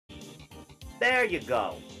There you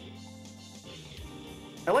go.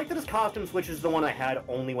 I like that his costume switch is the one I had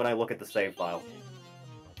only when I look at the save file.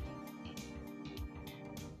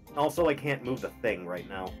 Also, I can't move the thing right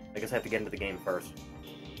now. I guess I have to get into the game first.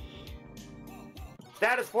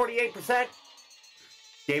 Status 48%.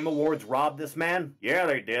 Game Awards robbed this man? Yeah,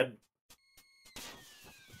 they did.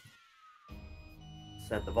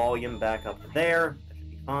 Set the volume back up to there. That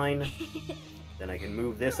should be fine. Then I can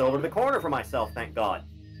move this over to the corner for myself, thank God.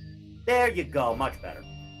 There you go, much better.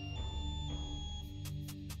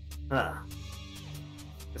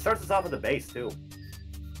 It starts us off with the bass, too.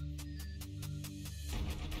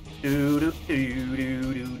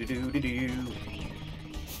 Do-do-do-do-do-do-do-do.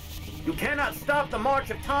 You cannot stop the march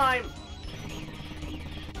of time!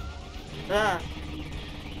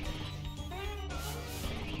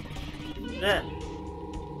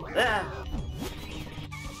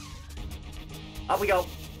 Up we go.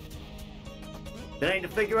 Then I need to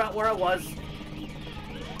figure out where I was.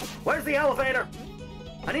 Where's the elevator?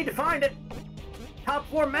 I need to find it. Top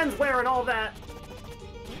floor menswear and all that.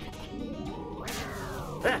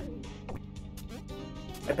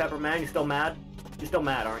 Hey, Pepperman, you still mad? You're still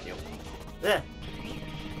mad, aren't you? There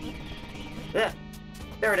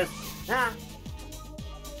it is.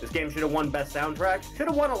 This game should have won Best Soundtrack. Should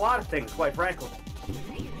have won a lot of things, quite frankly.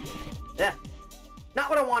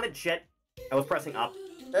 Not what I wanted, shit. I was pressing up.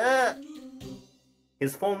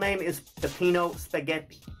 His full name is Peppino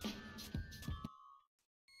Spaghetti.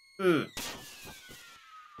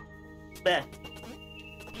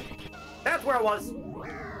 That's where I was.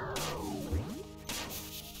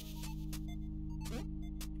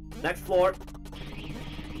 Next floor.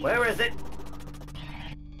 Where is it?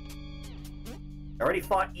 I already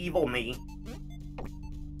fought evil me.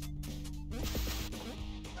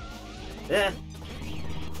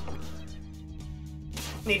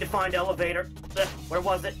 Need to find elevator. Where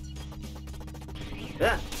was it?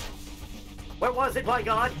 Where was it, my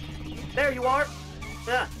God? There you are.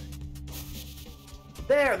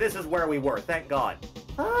 There, this is where we were, thank God.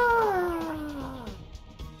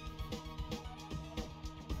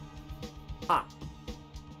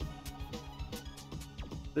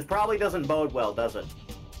 This probably doesn't bode well, does it?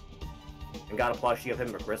 And got a plushie of him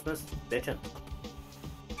for Christmas? Bitchin'.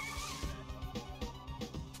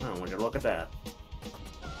 Oh, would you look at that?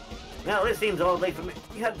 Now, this seems oddly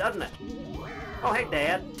familiar, doesn't it? Oh, hey,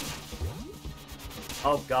 Dad.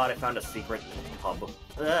 Oh, God, I found a secret pub.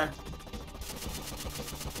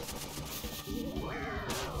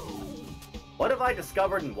 What have I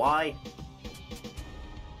discovered and why?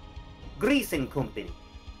 Greasing Company.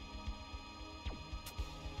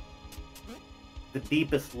 The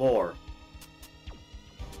deepest lore.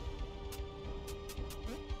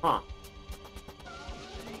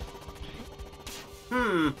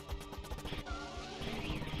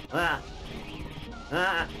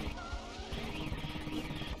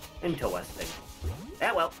 Interesting.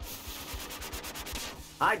 Yeah, well.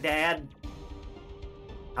 Hi, Dad.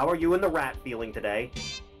 How are you and the rat feeling today?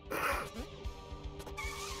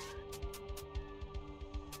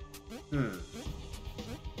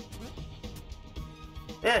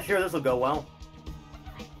 Yeah, sure, this'll go well.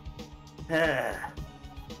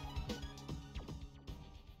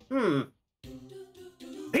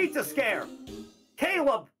 Pizza scare!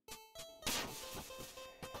 Caleb!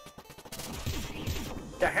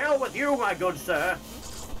 To hell with you, my good sir!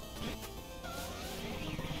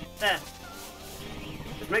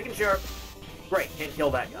 Just making sure. Great, can't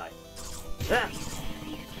kill that guy.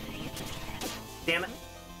 Damn it.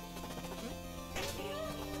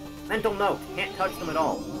 Mental note, can't touch them at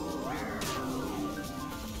all.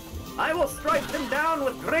 I will strike them down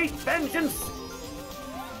with great vengeance!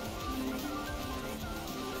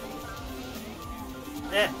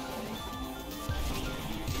 It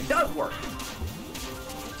does work.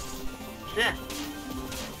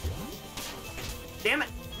 Damn it.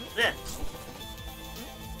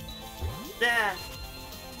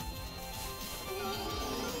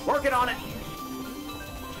 Working on it.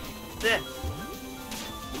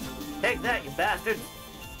 Take that, you bastards.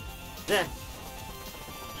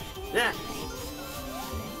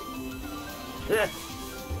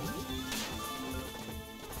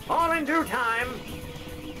 All in due time.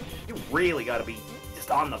 You really gotta be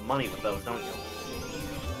just on the money with those, don't you?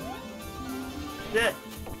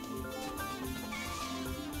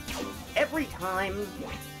 Every time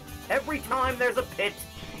there's a pit.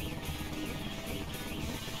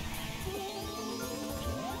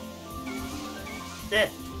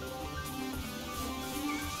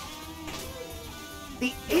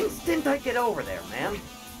 The instant I get over there, man.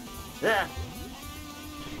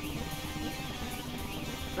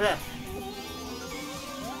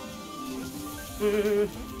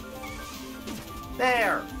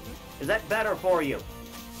 There! Is that better for you?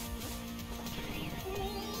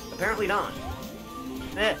 Apparently not.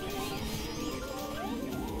 Eh.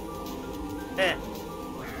 Eh.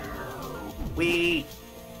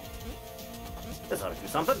 This ought to do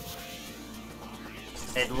something.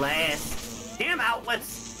 At last. Damn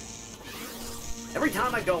outlets! Every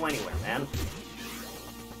time I go anywhere, man.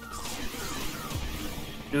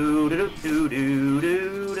 Do do do do do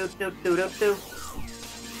do do do do do.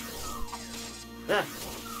 Yeah.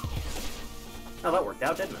 Oh, that worked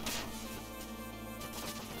out, didn't it?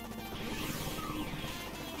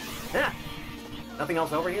 Yeah. Nothing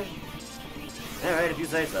else over here? Alright, if you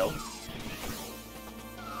say so.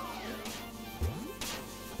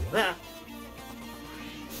 Yeah.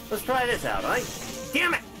 Let's try this out, right?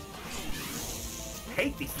 Damn it! I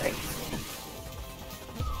hate these things.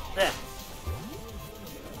 Yeah.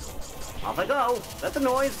 Off I go. That's a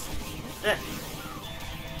noise. Yeah.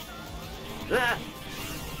 Yeah.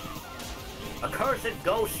 Accursed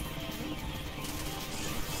ghost.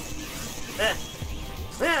 Yeah.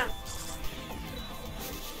 Yeah.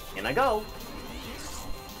 In I go.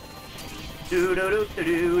 Do do do do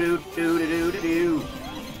do do do do do.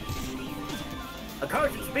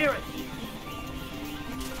 Accursed spirit.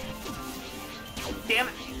 Damn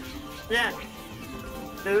it. Yeah.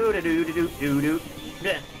 Do do do do do do.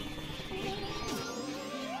 Yeah.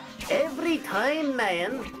 Every time,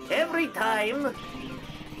 man. Every time.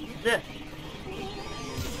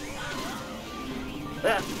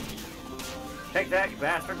 Take that, you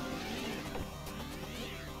bastard.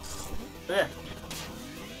 That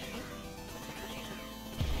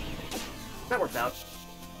works out.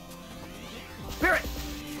 Spirit!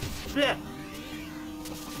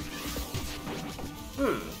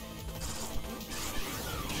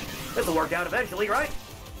 This'll work out eventually, right?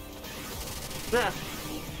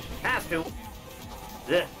 Has to.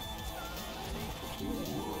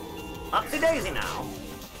 Upsy daisy now.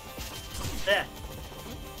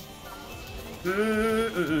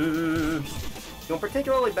 Doing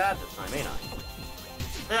particularly bad this time, ain't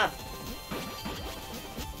I?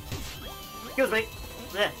 Excuse me.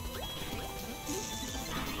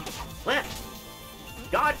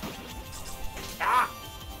 God! Ah!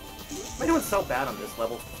 Am I doing so bad on this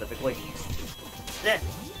level specifically?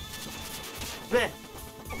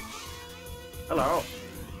 Hello.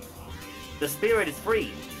 The spirit is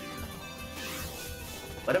free.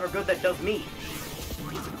 Whatever good that does me.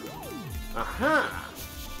 Aha!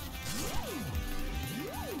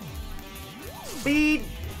 Speed!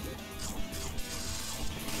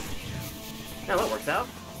 Now that works out.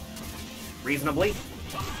 Reasonably.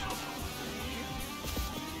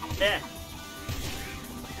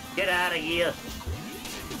 Get out of here.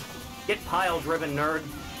 Get pile-driven, nerd.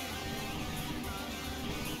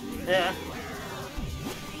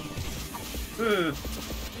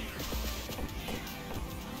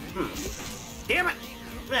 Damn it!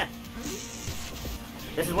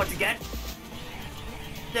 This is what you get?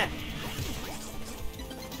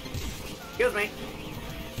 Excuse me.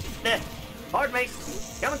 Pardon me.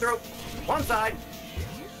 Coming through. One side.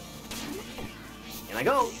 And I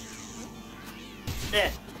go.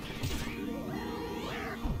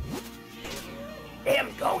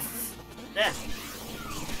 Damn ghosts.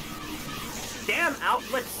 Damn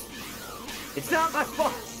outlets. It's not my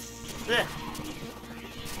fault.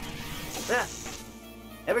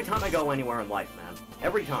 Every time I go anywhere in life, man.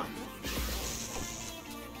 Every time.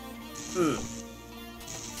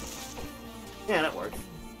 Yeah, that works.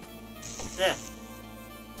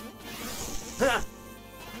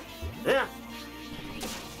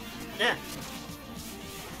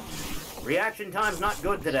 Reaction time's not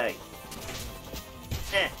good today.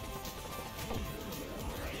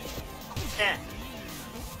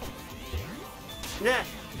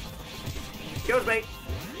 Excuse me.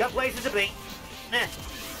 Got places to be.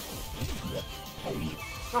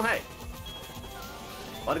 Oh, hey.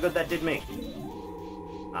 A lot of good that did me.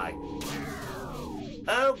 Hi.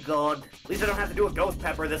 Oh, God. At least I don't have to do a ghost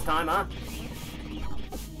pepper this time, huh?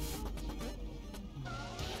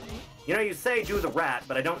 You know, you say do the rat,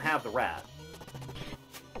 but I don't have the rat.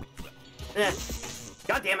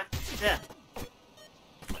 God damn it.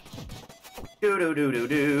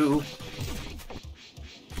 Do-do-do-do-do.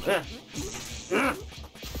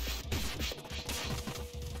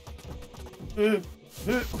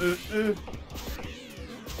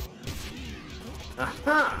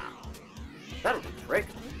 Aha! That'll do the trick.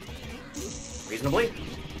 Reasonably.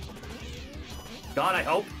 God, I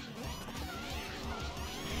hope.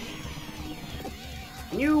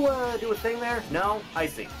 Can you, do a thing there? No? I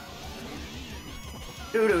see.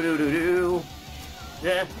 Do-do-do-do-do.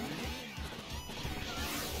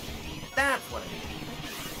 That's what it is.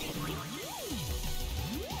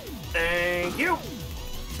 Thank you.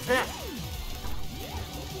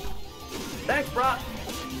 Thanks, bro.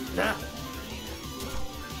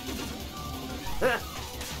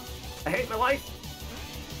 I hate my life.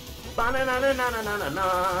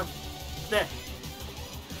 Ba-na-na-na-na-na-na-na.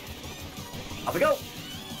 Off we go.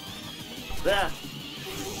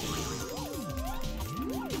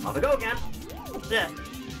 Off we go again.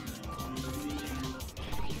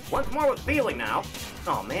 Once more with feeling now.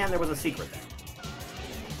 Oh man, there was a secret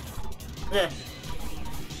there.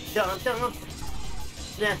 Dun dun.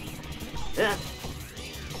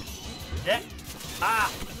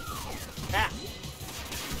 Ah.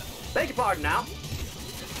 Beg your pardon now.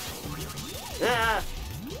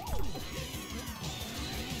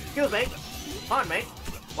 Excuse me. Pardon me.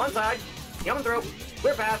 One side. Coming through.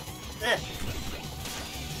 Clear path.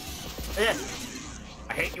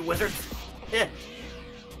 I hate you, wizards.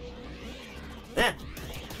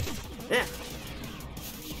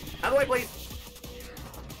 Out of the way, please.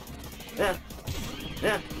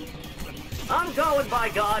 I'm going, by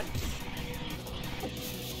God.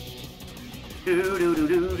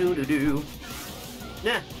 Do.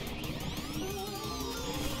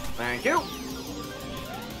 Thank you.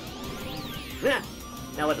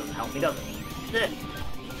 Now it doesn't help me, does it?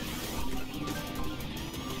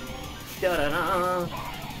 Da-da-da.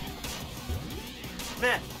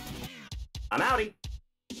 I'm outie.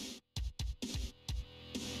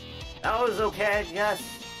 That was okay, yes.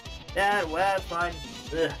 Yeah, well, that's fine.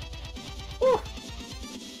 Whew.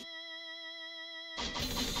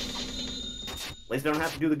 At least I don't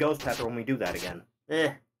have to do the ghost pepper when we do that again.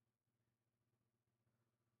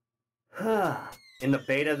 In the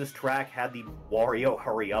beta, this track had the Wario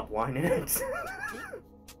hurry up line in it.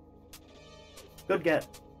 Good get.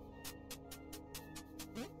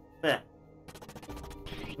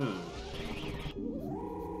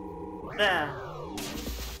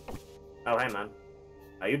 Oh, hey, man.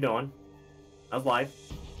 How you doing? How's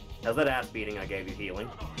life? How's that ass beating I gave you healing?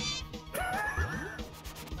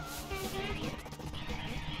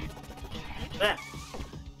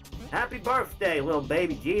 Happy birthday, little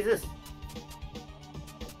baby Jesus.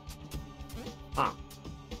 Huh.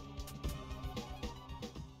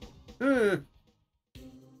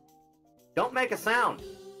 Don't make a sound.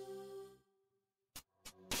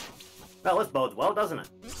 Well, this bodes well, doesn't it?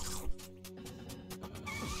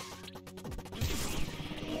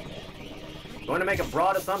 Going to make a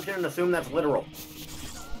broad assumption and assume that's literal.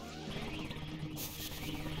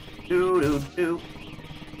 Do.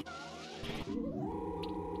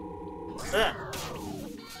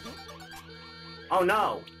 Oh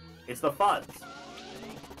no, it's the fuzz.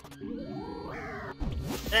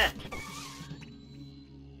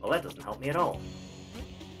 Well, that doesn't help me at all.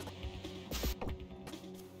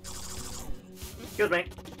 Excuse me.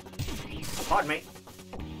 Pardon me.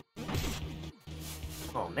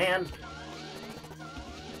 Oh man.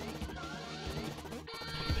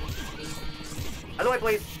 Out of the way,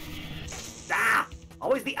 please. Ah!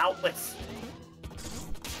 Always the outlets.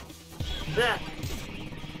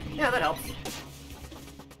 Yeah, that helps.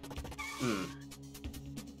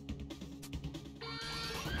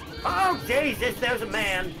 Oh, Jesus, there's a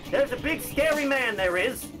man. There's a big, scary man, there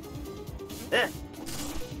is.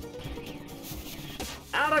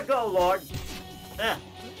 Out I go, Lord.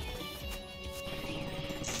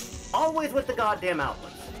 Always with the goddamn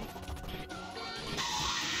outlets.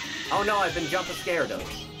 Oh no, I've been jumping scared of.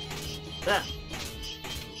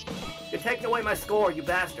 You're taking away my score, you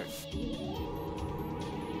bastards.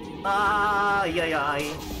 Ay.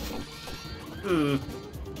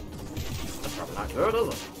 That's probably not good, is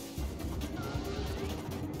it?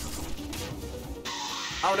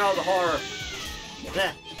 Oh no, the horror.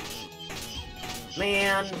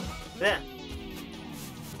 Man.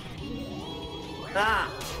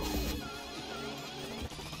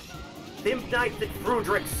 Thimp Knights at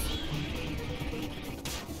Frudrix.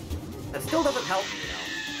 That still doesn't help me, you know.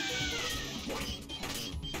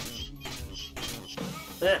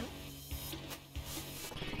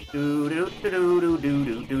 Good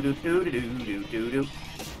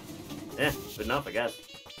enough, I guess.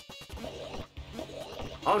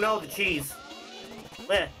 Oh no, the cheese.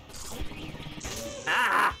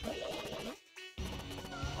 Ah!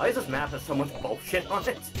 Why does this map have so much bullshit on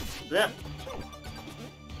it?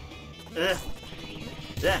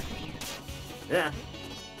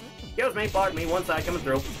 Excuse me, pardon me, one side coming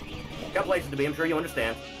through. Got places to be, I'm sure you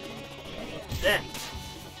understand.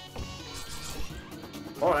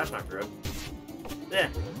 Oh, that's not good.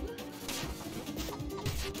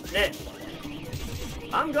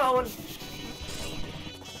 I'm going.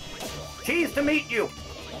 Cheese to meet you.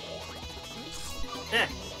 Eh.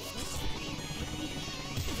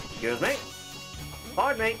 Excuse me.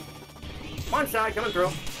 Pardon me. One side coming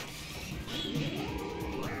through.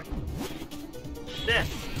 Eh.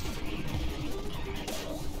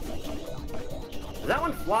 Is that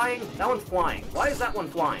one flying? That one's flying. Why is that one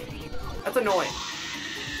flying? That's annoying.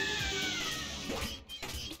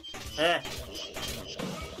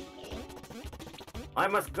 I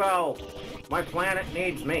must go. My planet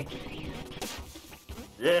needs me.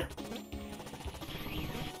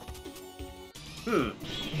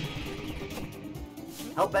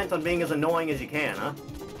 Hell bent on being as annoying as you can, huh?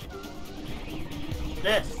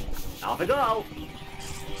 Off we go.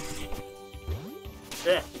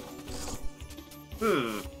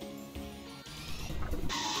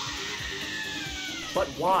 But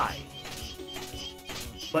why?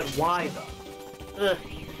 But why, though?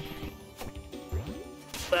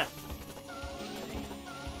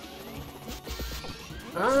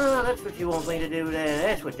 Ah, that's what you want me to do there.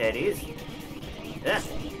 That's what that is.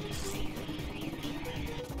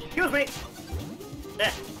 Excuse me.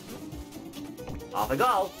 Off we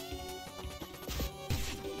go.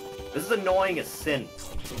 This is annoying as sin.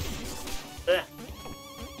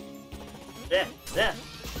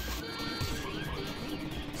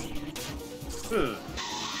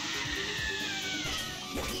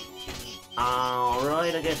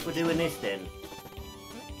 Alright, I guess we're doing this then.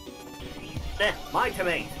 My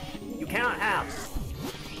tomato. You cannot have.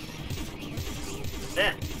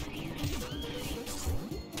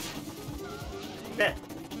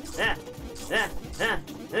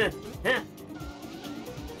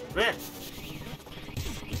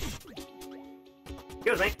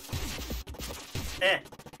 Excuse me.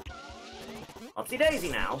 Upsy daisy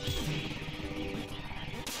now.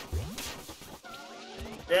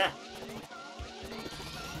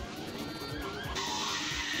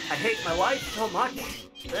 I hate my life so much.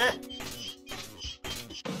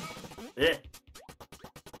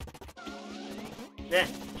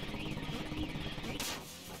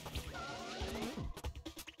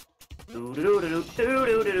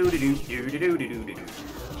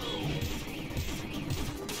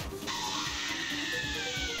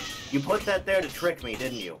 You put that there to trick me,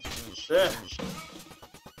 didn't you?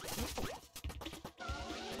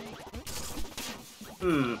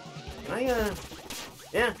 Can I,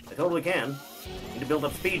 yeah, I totally can. Need to build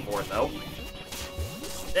up speed for it, though.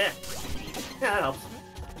 Yeah, that helps.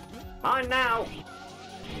 Mine now!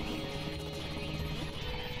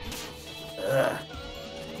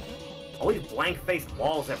 Always blank-faced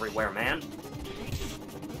walls everywhere, man.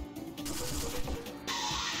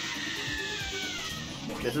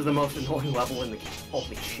 This is the most annoying level in the game.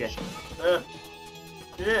 Holy shit.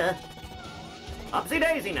 Upsy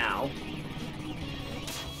daisy now.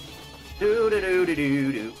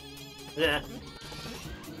 Do-do-do-do-do-do.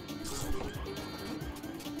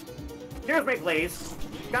 Excuse me, please.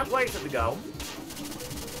 Got places to go.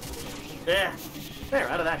 There,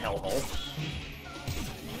 out of that hellhole.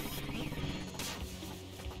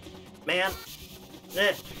 Man.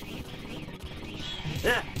 It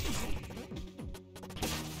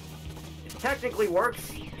technically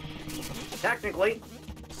works. Technically.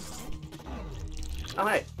 Oh,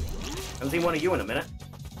 hey. Haven't seen one of you in a minute.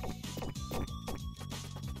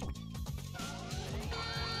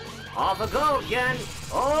 Off I go again!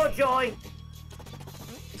 Oh, joy!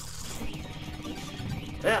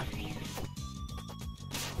 Yeah.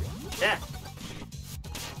 Yeah.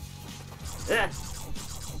 Yeah.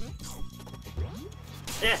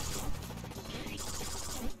 Yeah.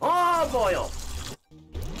 Oh, boil!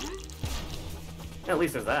 At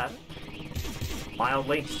least there's that.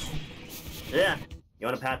 Mildly. Yeah. You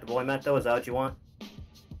want to pat the boy, Matt, though? Is that what you want?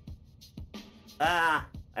 I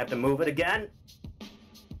have to move it again?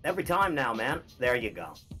 Every time now, man. There you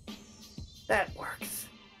go. That works.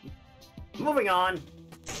 Moving on.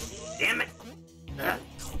 Damn it.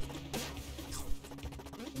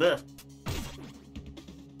 Blech.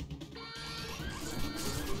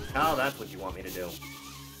 Oh, that's what you want me to do.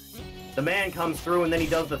 The man comes through and then he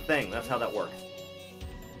does the thing. That's how that works.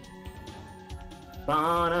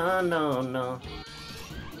 Ba-na-na-na.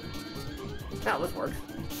 Now this works.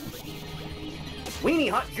 Weenie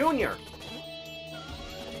Hut Jr.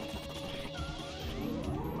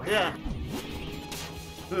 Yeah.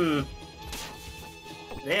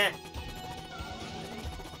 Yeah.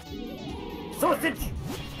 Sausage!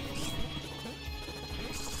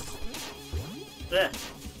 Yeah.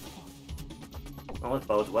 Well, this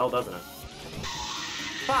bodes well, doesn't it?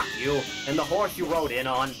 Fuck you, and the horse you rode in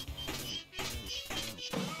on.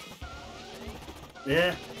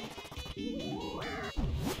 Yeah.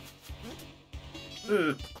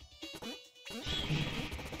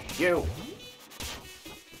 You.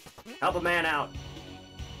 Help a man out.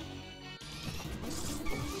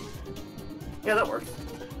 Yeah, that works.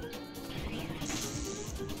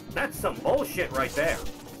 That's some bullshit right there.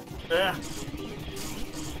 Ugh.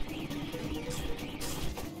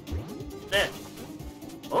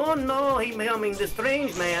 Oh no, he's becoming the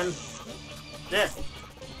strange man.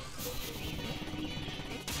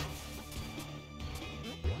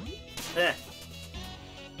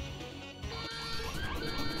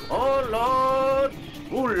 Oh Lord!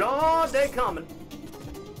 Oh Lord, they're coming.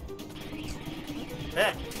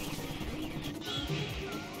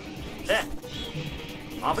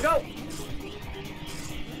 Off we go.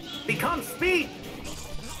 Become speed.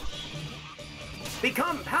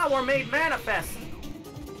 Become power made manifest.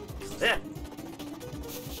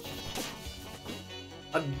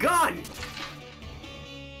 A gun.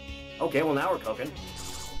 Okay, well now we're cooking.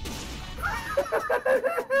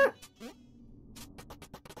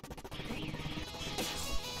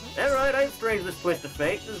 Alright, I strange this twist of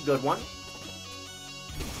fate. This is a good one.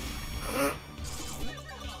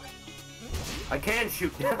 I can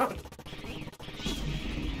shoot down.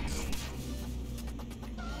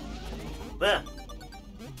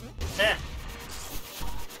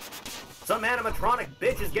 Some animatronic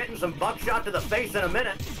bitch is getting some buckshot to the face in a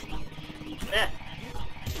minute.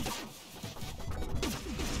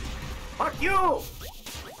 Fuck you!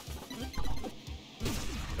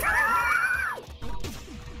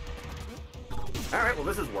 Alright, well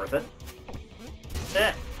this is worth it.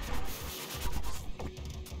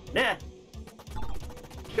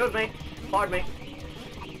 Excuse me. Pardon me.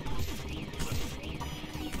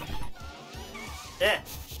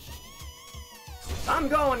 I'm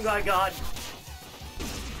going, by God.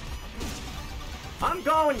 I'm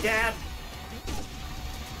going, Dad.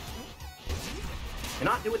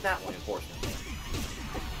 Cannot do it that way, unfortunately.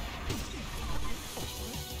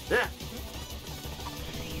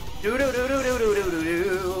 Do do do do do do do do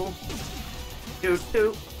do do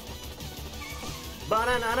do. Ba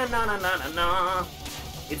na na na na na na na.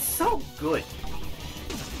 It's so good.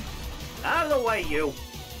 Out of the way, you.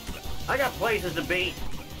 I got places to be.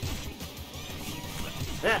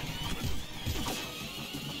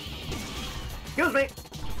 Excuse me.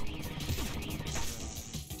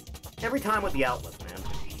 Every time with the outlets,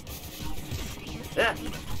 man.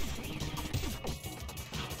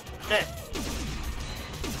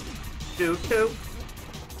 Do do.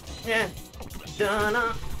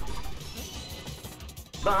 Donna.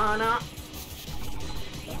 Bana.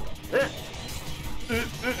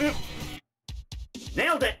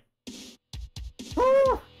 Nailed it.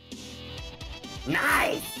 Woo.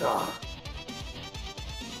 Nice. Oh.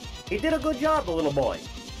 He did a good job, the little boy.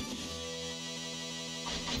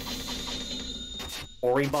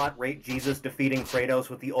 Oribot rate Jesus defeating Kratos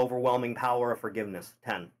with the overwhelming power of forgiveness.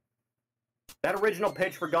 10. That original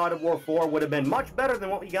pitch for God of War 4 would have been much better than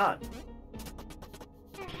what we got.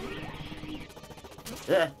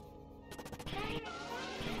 You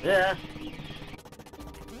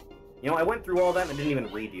know, I went through all that and I didn't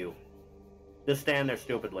even read you. Just stand there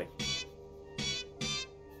stupidly.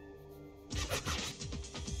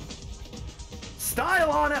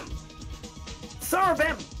 Style on him! Serve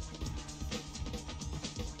him!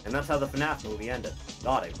 And that's how the FNAF movie ended.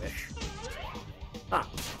 God, I wish. Huh.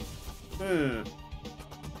 I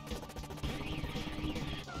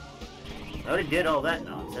already did all that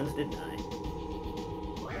nonsense, didn't I?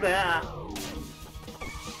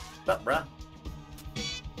 What's up, bruh?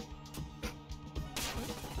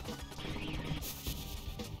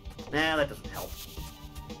 Nah, that doesn't help.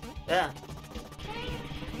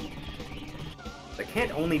 There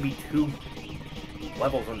can't only be 2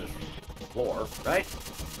 levels on this floor, right?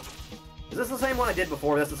 Is this the same one I did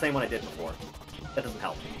before? That's the same one I did before. That doesn't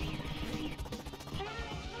help.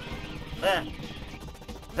 That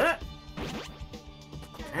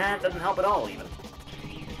doesn't help at all, even.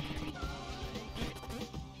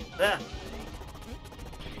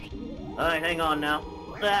 Alright, hang on now.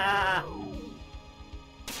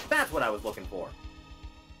 That's what I was looking for.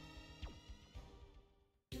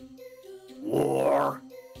 War.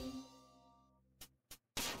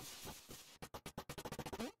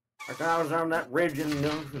 I was on that ridge and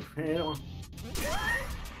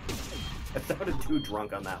I sounded too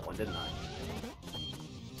drunk on that one, didn't I?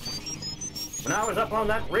 When I was up on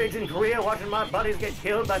that ridge in Korea watching my buddies get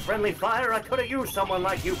killed by friendly fire, I could have used someone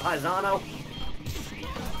like you, Paisano.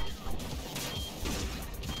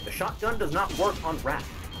 The shotgun does not work on rap.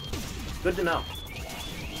 Good to know.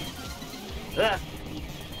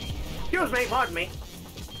 Excuse me, pardon me.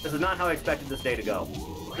 This is not how I expected this day to go.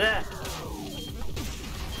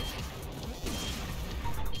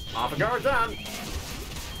 Off the guards on.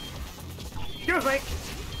 Excuse me.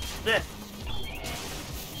 Eh.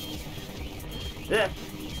 Eh.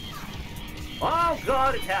 Oh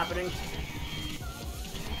god, it's happening.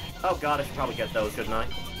 Oh god, I should probably get those, shouldn't I?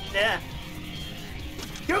 Yeah.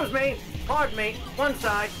 Excuse me! Pardon me! One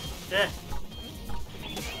side! Yeah.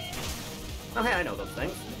 Oh hey, I know those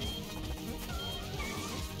things.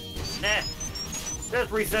 Eh.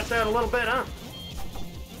 Just reset that a little bit, huh?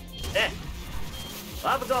 Eh.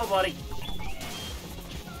 Off we go, buddy.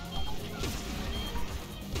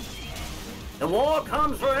 The war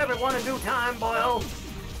comes for everyone in due time, boyo.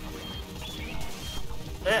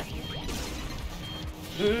 Eh.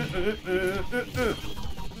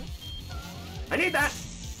 I need that.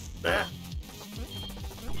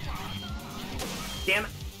 Damn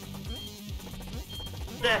it.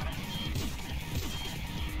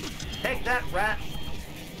 Take that, rat.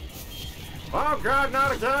 Oh god,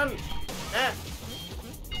 not a gun.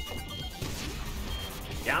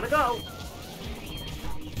 Down to go.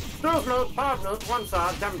 Snooze note, pause note, one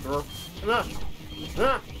side, temperature.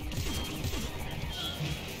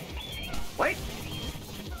 Wait.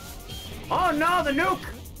 Oh no, the nuke!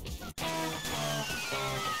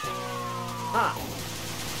 Huh.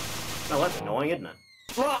 Well, that's annoying, isn't it?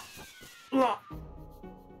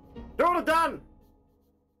 Donothon!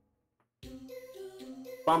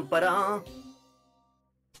 Bum-ba-da.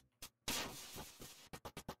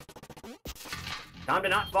 Time to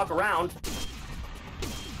not fuck around.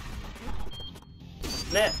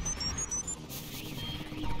 Nah.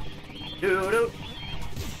 Doo-doo.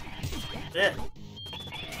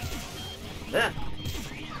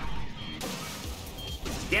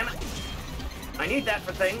 Damn it. I need that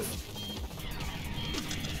for things.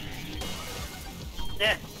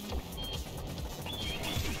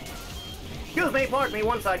 Excuse me, pardon me,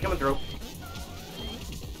 one side coming through.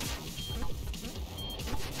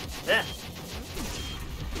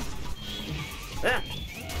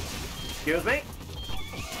 Excuse me.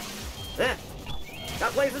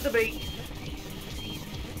 Got places to be.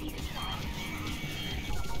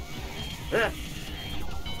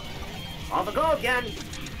 Off I go again.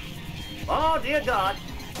 Oh, dear God.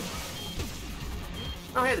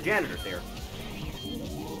 Oh, hey, the janitor's here.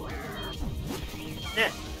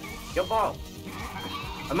 You'll borrow.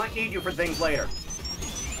 I might need you for things later.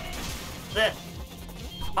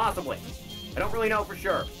 Possibly. I don't really know for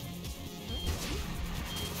sure.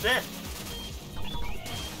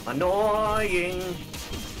 Annoying.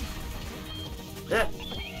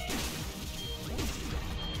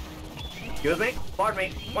 Excuse me. Pardon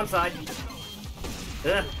me. One side.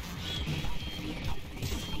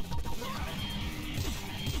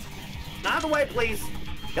 Out of the way, please.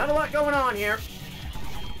 Got a lot going on here.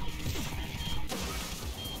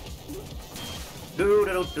 Do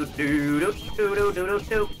do do do do do do do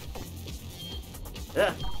do.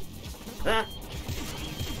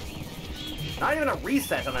 Not even a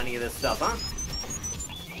reset on any of this stuff, huh?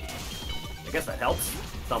 I guess that helps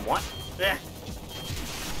somewhat.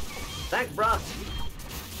 Thanks, bruh.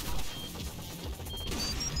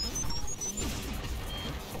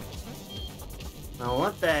 Now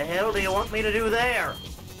what the hell do you want me to do there?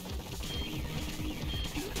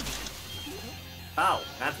 Oh,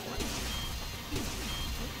 that's one.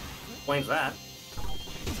 Explains that.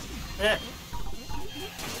 Yeah.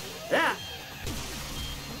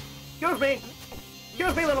 Excuse me.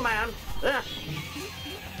 Excuse me, little man.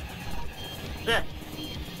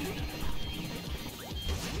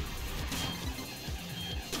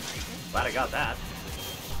 Glad I got that.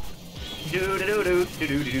 Do do do do do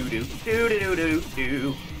do do do do do do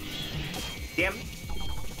do. Damn.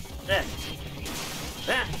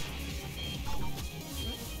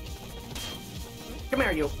 Come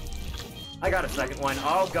here, you. I got a second one.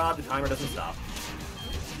 Oh god, the timer doesn't stop.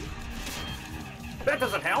 That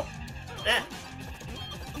doesn't help.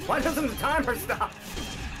 Why doesn't the timer stop?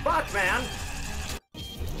 Fuck, man.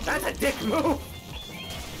 That's a dick move.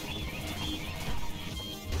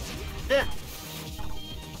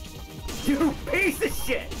 You piece of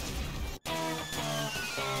shit.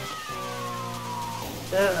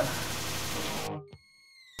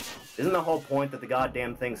 Isn't the whole point that the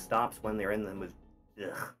goddamn thing stops when they're in them?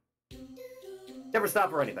 Never stop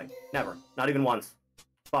for anything. Never. Not even once.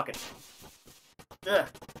 Fuck it.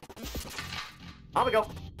 Off we go.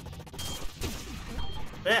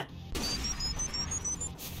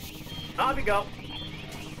 Off we go.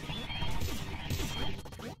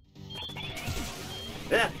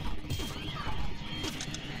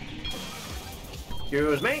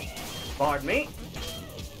 Excuse me. Pardon me.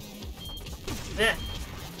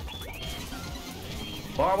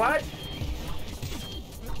 Forward.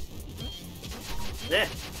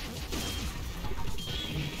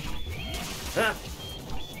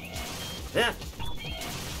 Yeah.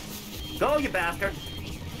 Go, you bastard.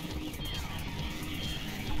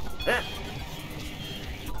 Yeah.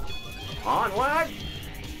 Onward.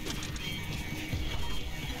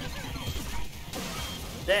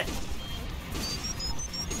 Yeah.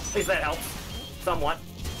 At least that helps. Somewhat.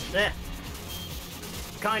 Yeah.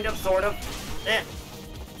 Kind of, sort of. Yeah.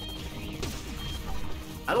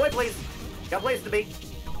 Out of the way, please. Got a place to be.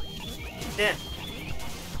 Yeah.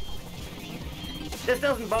 This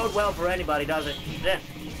doesn't bode well for anybody, does it? Yeah.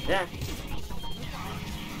 Yeah.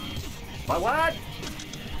 What?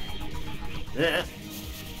 Yeah.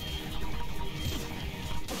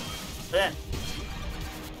 Yeah.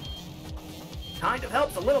 Kind of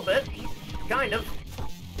helps a little bit. Kind of.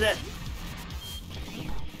 Yeah.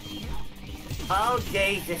 Oh,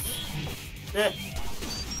 Jesus. Yeah.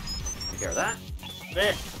 Take care of that.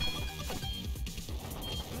 Yeah.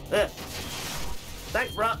 Yeah.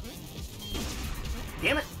 Thanks, bro.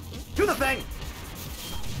 Damn it. Do the thing.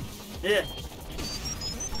 Yeah.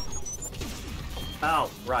 Oh,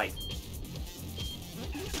 right.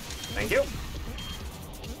 Thank you.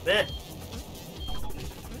 Yeah.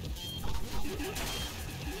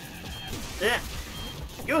 Yeah.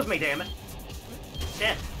 Excuse me, damn it.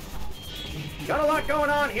 Yeah. Got a lot going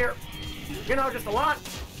on here. You know, just a lot.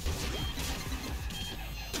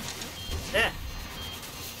 Yeah.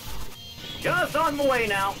 Just on my way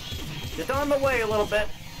now. Just on my way a little bit.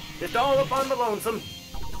 Just all up on my lonesome.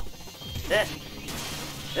 Yeah.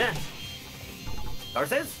 Yeah.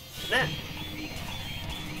 Horses? Yeah.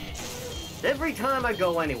 Every time I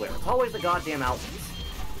go anywhere, it's always the goddamn outfits.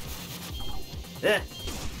 Yeah.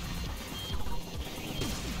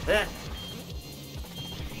 Yeah.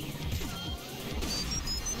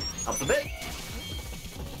 Helps a bit.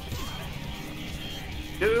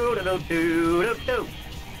 Do-do-do-do-do-do.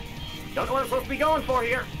 Don't know what I'm supposed to be going for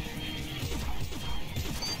here.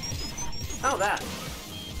 Oh, that.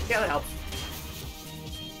 Yeah, that helps.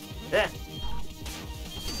 Yeah.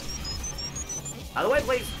 Out of the way,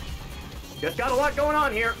 please. Just got a lot going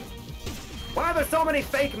on here. Why are there so many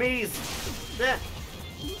fake me's? Yeah.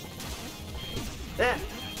 Yeah.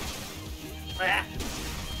 Yeah.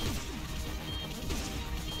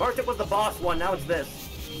 First it was the boss one, now it's this.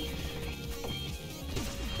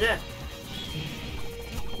 Yeah.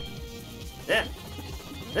 Yeah.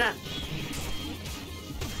 Yeah.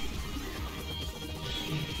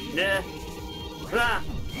 Yeah. Ah.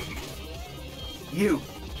 You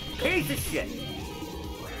piece of shit.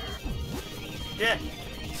 Yeah.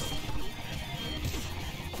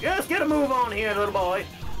 Just get a move on here, little boy.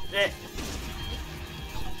 Yeah.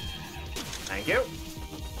 Thank you.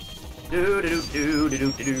 Do do do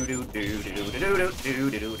do do do do do do do do do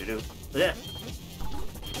do do do. Yeah.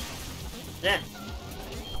 Yeah.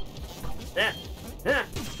 Yeah. Yeah.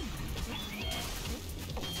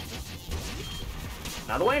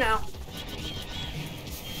 Out of the way now.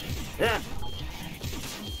 Yeah.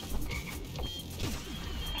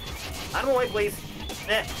 Out of the way, please.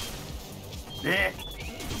 Yeah. Yeah.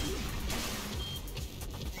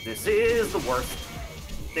 This is the worst.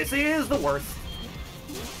 This is the worst.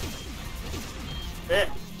 Yeah.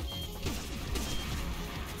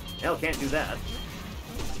 Hell, can't do that.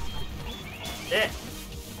 Yeah.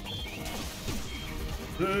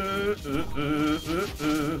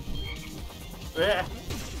 Yeah.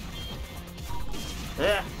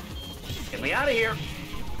 Yeah. Get me out of here.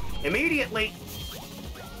 Immediately.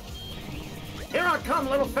 Here I come,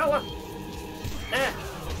 little fella. Yeah.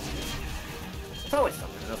 It's always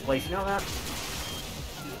something in this place, you know that?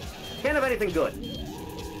 Can't have anything good.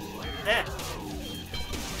 Yeah.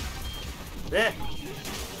 Yeah.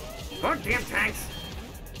 More damn tanks.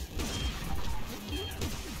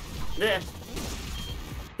 Yeah.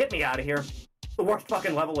 Get me out of here. The worst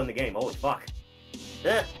fucking level in the game. Holy fuck.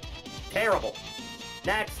 Yeah. Terrible.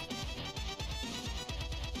 Next.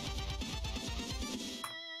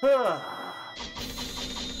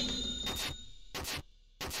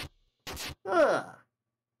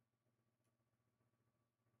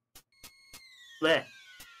 Blech.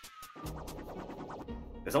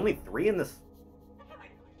 There's only 3 in this...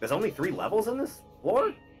 There's only 3 levels in this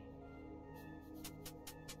floor?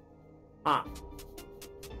 Huh.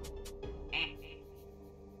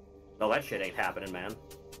 No, that shit ain't happening, man.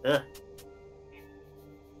 Ugh.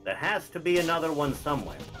 There has to be another one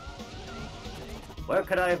somewhere. Where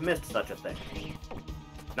could I have missed such a thing?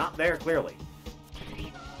 Not there, clearly.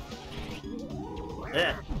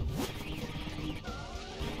 Yeah.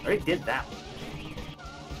 I already did that one.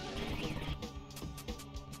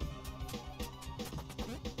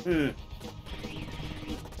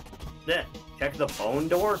 Yeah. Check the bone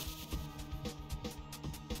door?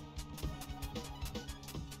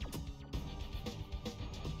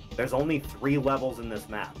 There's only 3 levels in this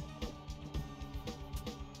map.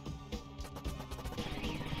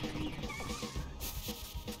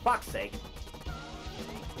 Fuck's sake.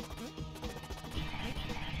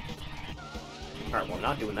 Alright, well, I'm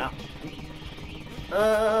not doing that.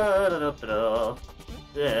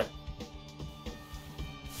 Yeah.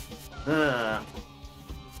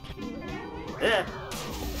 Yeah.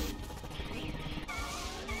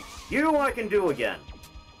 You I can do again.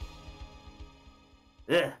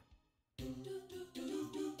 Yeah.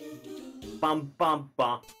 Bum bum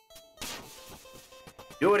bum.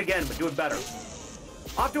 Do it again, but do it better.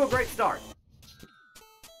 Off to a great start.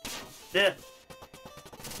 Yeah.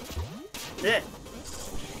 Yeah.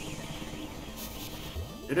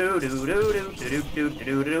 Do do do do do do do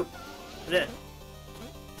do do. Yeah.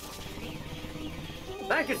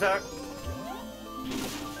 Thank you, sir.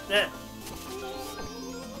 Yeah.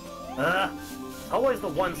 Always the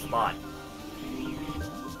one spot.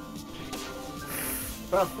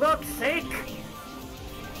 For fuck's sake!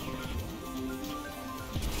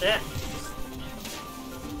 Yeah.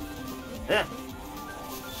 Yeah.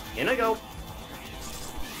 In I go.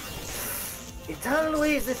 It's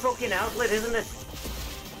always the fucking outlet, isn't it?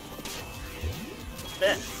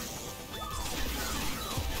 Yeah.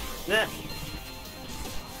 Yeah.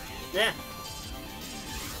 Yeah.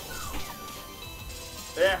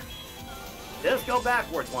 Yeah. Just go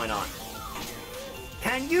backwards, why not?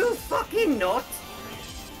 Can you fucking not?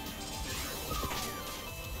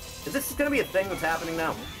 Is this gonna be a thing that's happening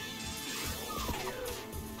now?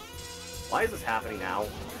 Why is this happening now?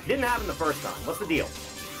 It didn't happen the first time. What's the deal?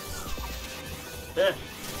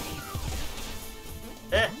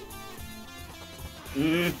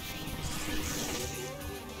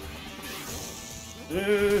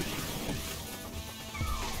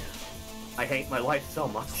 I hate my life so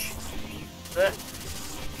much.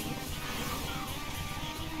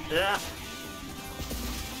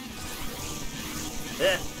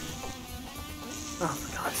 Oh,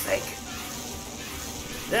 for God's sake.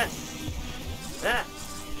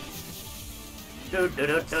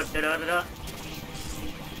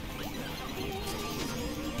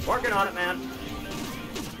 Working on it, man.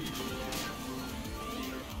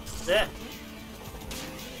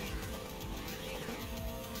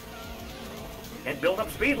 Can't build up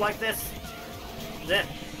speed like this.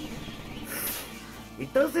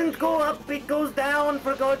 It doesn't go up, it goes down,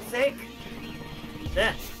 for God's sake.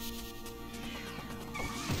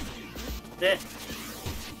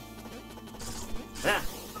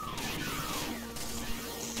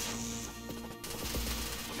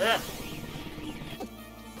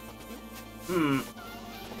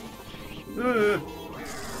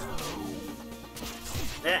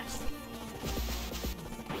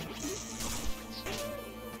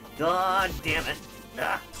 God damn it.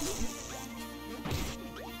 Out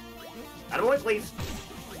of the way, please.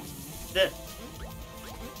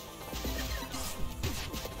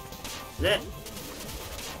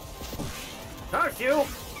 Curse you!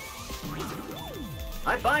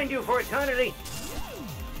 I bind you for eternity!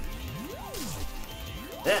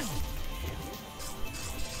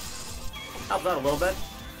 Helps out a little bit.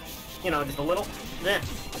 You know, just a little.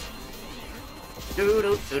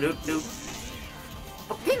 Do-do-do-do-do.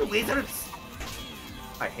 Fucking wizards!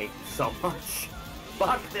 I hate you so much.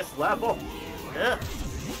 Fuck this level.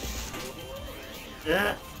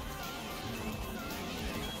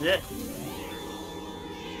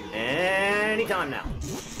 Anytime now.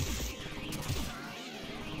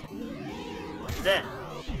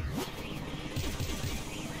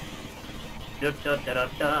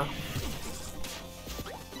 Da-da-da-da-da.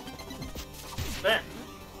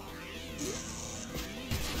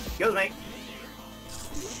 Excuse me.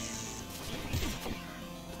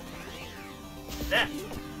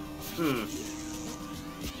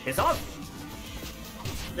 It's off.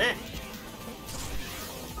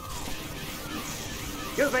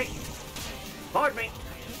 Excuse me. Pardon me.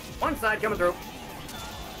 One side coming through.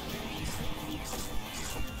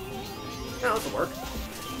 No, this will work.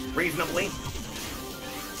 Reasonably.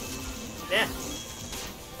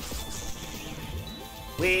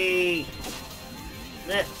 We.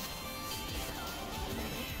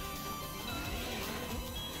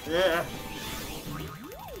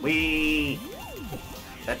 We.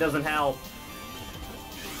 That doesn't help.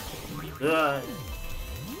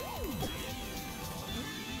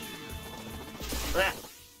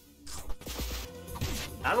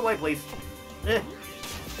 Out of the way, please.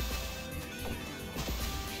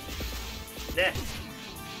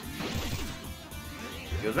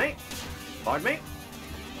 Excuse me. Pardon me.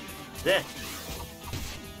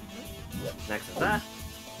 Next is that.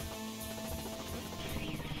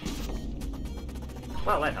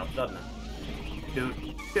 Well, that helps, doesn't it? Dude.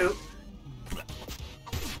 Dude.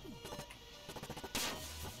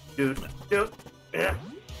 Dude. Dude. Yeah.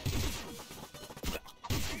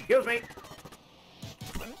 Excuse me.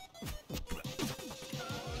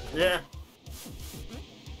 Yeah.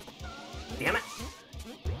 Damn it.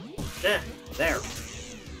 There.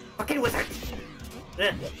 Fucking wizard.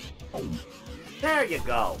 There you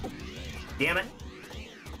go. Damn it.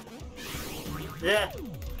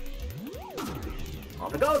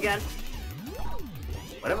 Off we go again.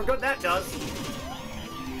 Whatever good that does.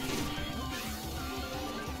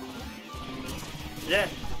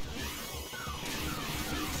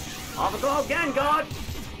 Off we go again, God.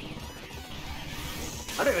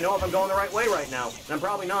 I don't even know if I'm going the right way right now. And I'm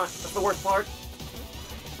probably not. That's the worst part.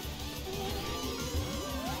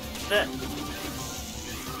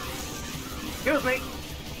 Excuse me.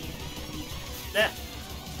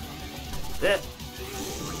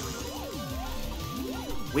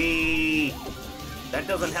 Wee. That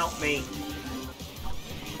doesn't help me.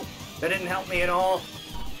 That didn't help me at all.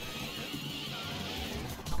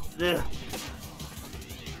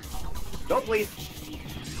 Go, please.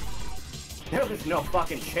 There's no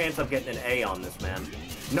fucking chance of getting an A on this, man.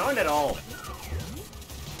 None at all.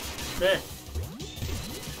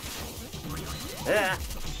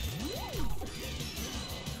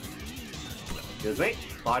 Excuse me.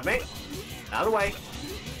 Pardon me. Out of the way.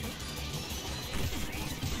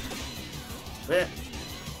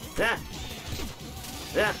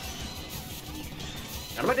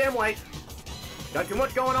 Out of my damn way. Got too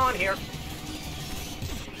much going on here.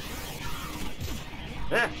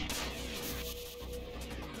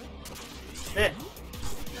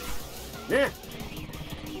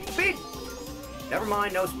 Speed! Never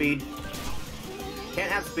mind, no speed.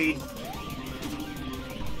 Can't have speed.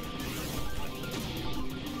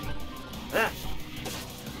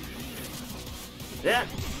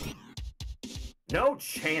 No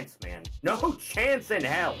chance, man. No chance in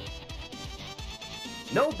hell.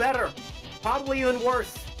 No better. Probably even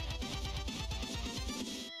worse.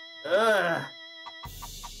 Ugh.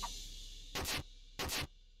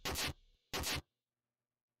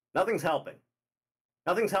 Nothing's helping.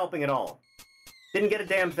 Nothing's helping at all. Didn't get a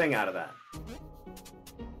damn thing out of that.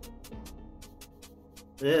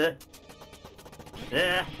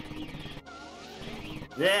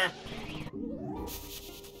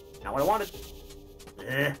 Not what I wanted.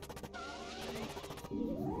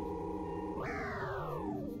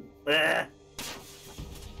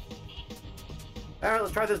 Alright,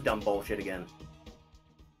 let's try this dumb bullshit again.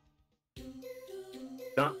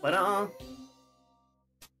 Dun-ba-dun.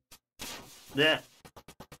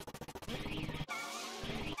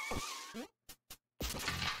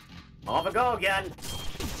 Off I go again.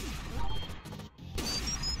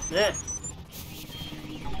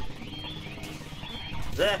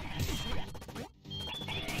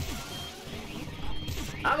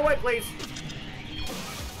 Out of the way, please.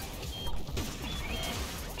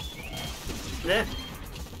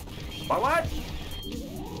 What?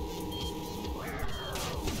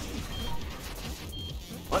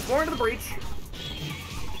 Once more into the breach.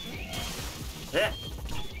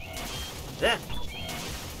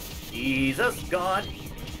 Jesus God.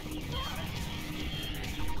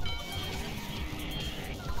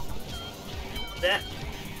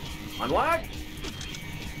 Onward.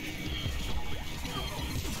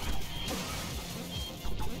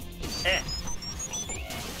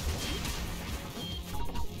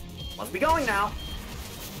 Must be going now.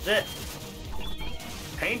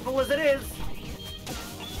 Painful as it is.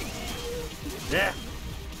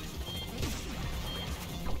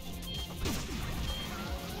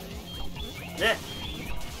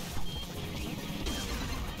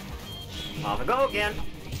 Off I go again.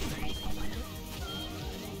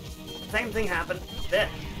 Same thing happened.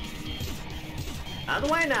 Out of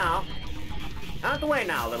the way now. Out of the way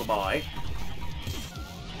now, little boy.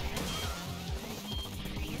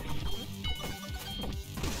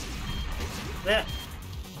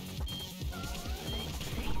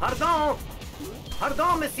 Pardon!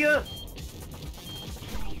 Pardon, monsieur!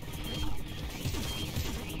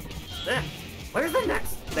 Where's the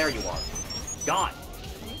next? There you are. Gone.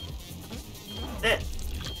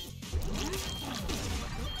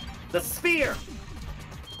 The sphere!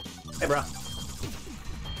 Hey, bro.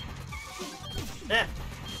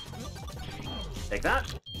 Take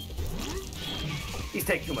that. These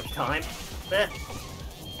take too much time.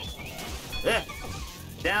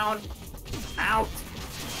 Down. Out.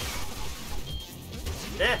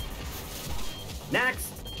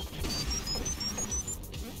 Next.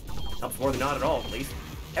 Helps more than not at all, at least.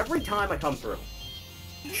 Every time I come through.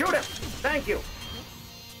 Shoot him! Thank you!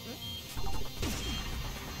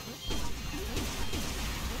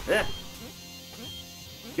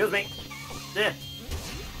 Excuse me.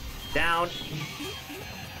 Down.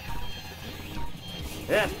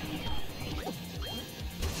 Guess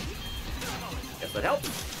that helps.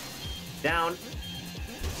 Down.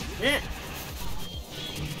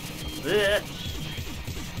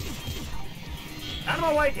 Out of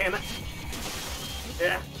my way, damn it.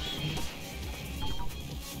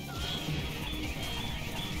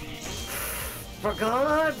 For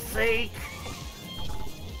God's sake.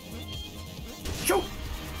 Shoot!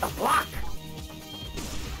 A block!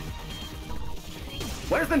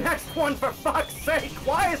 Where's the next one, for fuck's sake?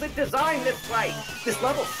 Why is it designed this way? This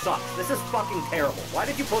level sucks. This is fucking terrible. Why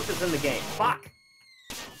did you put this in the game? Fuck!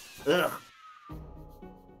 Ugh.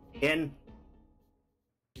 In.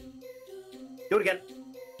 Do it again.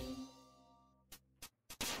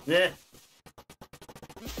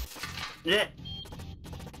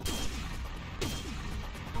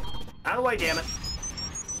 Out of the way, damn it.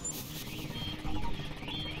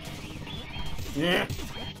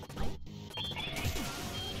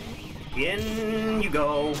 In you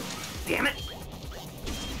go. Damn it.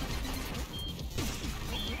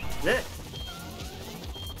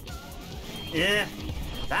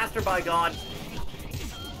 Faster, by God.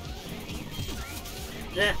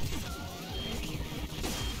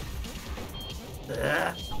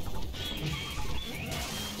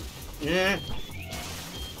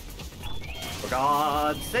 For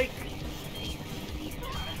God's sake.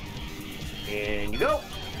 In you go.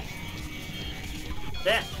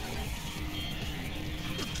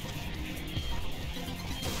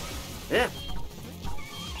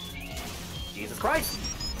 Jesus Christ.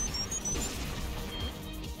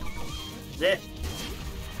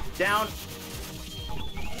 Down.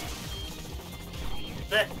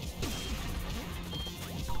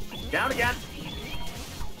 Down again.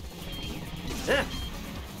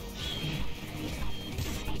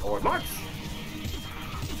 Forward march.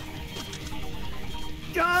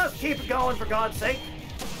 Just keep it going, for God's sake.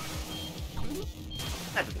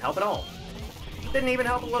 That didn't help at all. Didn't even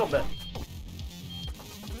help a little bit.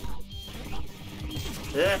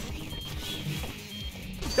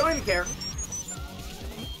 Don't even care.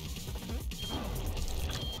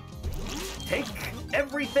 Take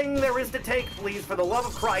everything there is to take, please, for the love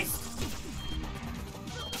of Christ.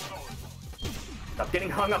 Stop getting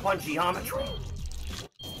hung up on geometry.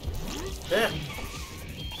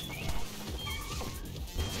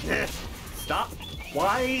 Stop.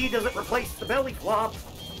 Why does it replace the belly flop?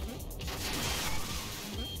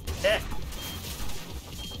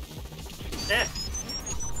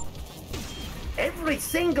 Every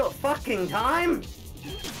single fucking time?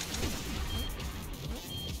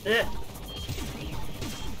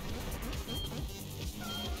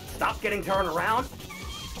 Stop getting turned around.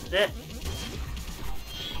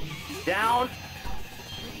 Down.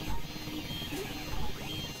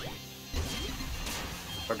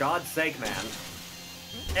 For God's sake, man.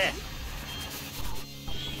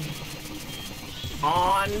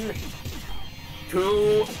 On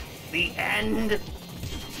to the end.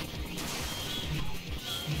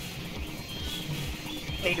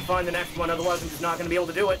 Need to find the next one, otherwise I'm just not going to be able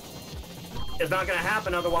to do it. It's not going to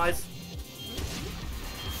happen otherwise.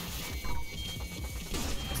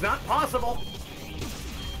 It's not possible.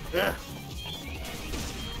 Ugh.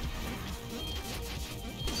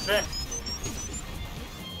 Ugh.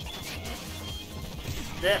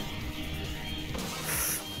 Ugh.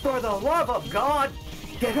 For the love of God,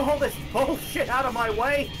 get all this bullshit out of my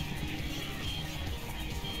way.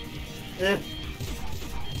 Ugh.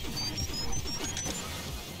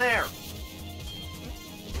 There.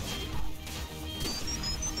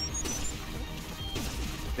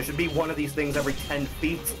 There should be one of these things every 10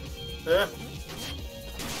 feet. Ugh.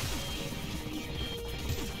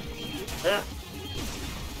 Ugh.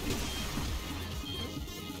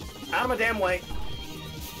 Out of my damn way.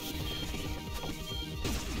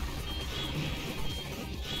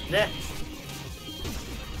 Ugh.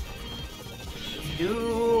 Just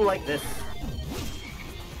do like this.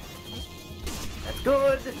 That's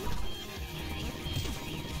good.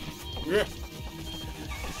 Ugh.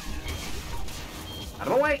 Out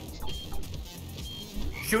of my way.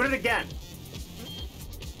 Shoot it again.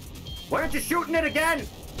 Why aren't you shooting it again?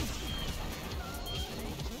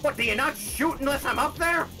 What, do you not shoot unless I'm up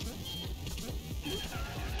there?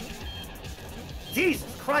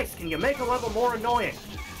 Jesus Christ, can you make a level more annoying?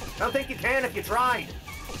 I don't think you can if you tried.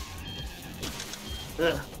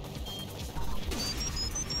 Ugh.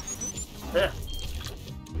 Ugh.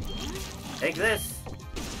 Take this.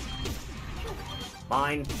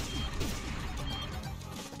 Mine.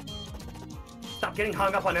 Stop getting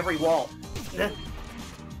hung up on every wall. Ugh.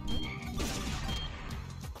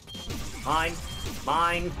 Mine.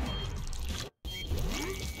 Mine.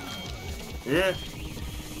 Yeah.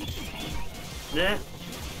 Yeah.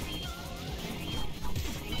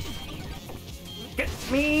 Get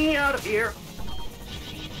me out of here.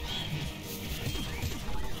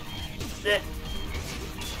 Yeah.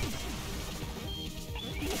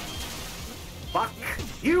 Fuck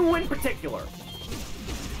you in particular.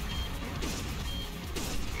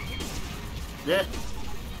 Yeah.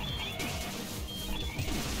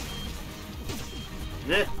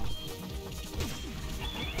 Yeah.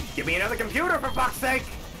 Give me another computer, for fuck's sake!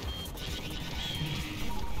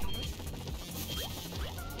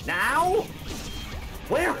 Now?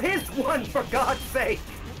 Where is one, for God's sake?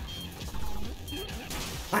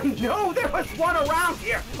 I know there was one around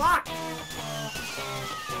here! Fuck!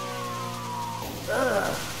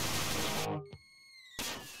 Ugh.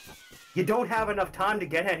 You don't have enough time to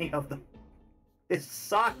get any of them. This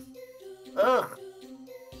sucks. Ugh.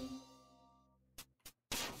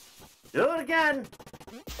 Do it again!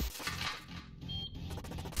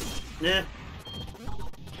 Yeah.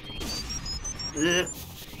 Yeah.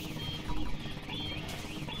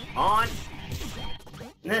 On!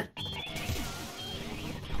 Yeah.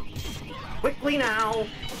 Quickly now!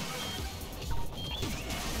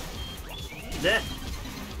 Yeah.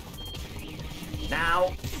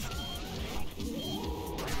 Now!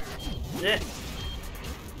 Yeah.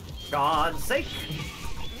 God's sake!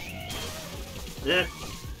 Yeah.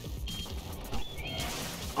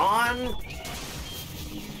 On!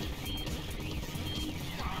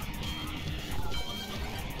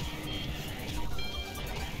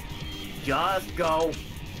 Just go.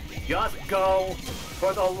 Just go.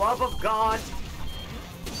 For the love of God.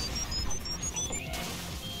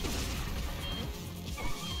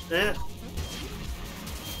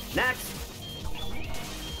 Next.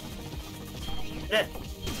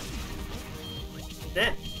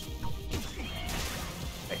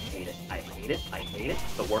 I hate it. I hate it. I hate it.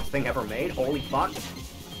 The worst thing ever made. Holy fuck.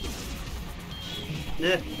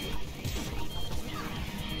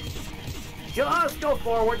 Just go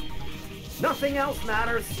forward. Nothing else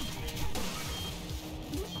matters.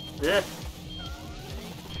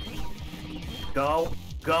 Go,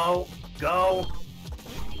 go, go.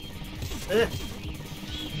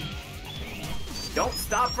 Don't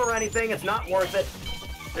stop for anything. It's not worth it.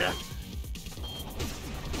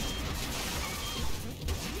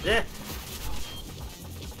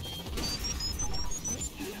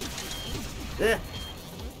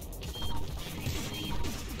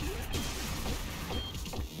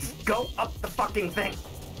 Go up the fucking thing.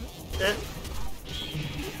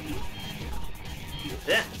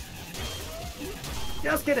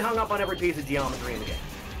 Just get hung up on every piece of geometry in the game.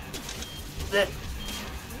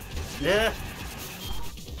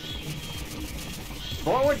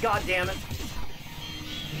 Forward, goddammit.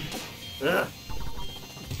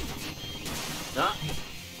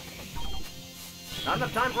 Not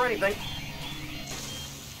enough time for anything.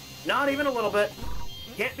 Not even a little bit.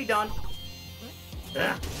 Can't be done.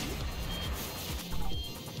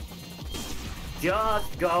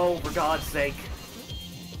 Just go, for God's sake.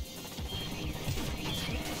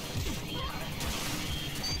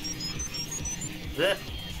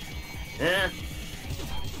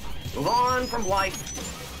 Move on from life.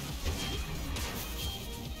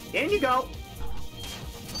 In you go.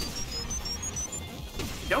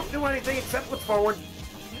 Don't do anything except look forward.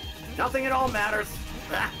 Nothing at all matters.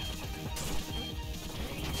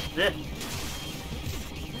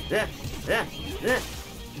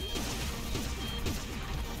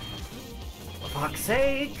 For fuck's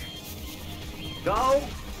sake. Go.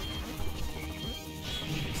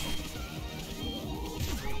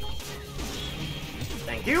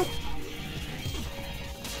 Thank you.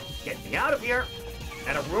 Get me out of here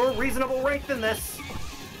at a more reasonable rate than this.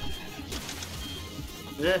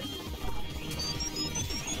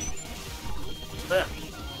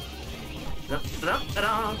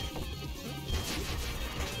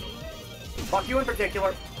 Fuck you in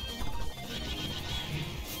particular.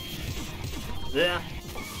 Get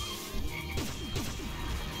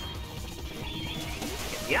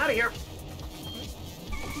me out of here.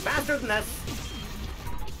 Faster than this.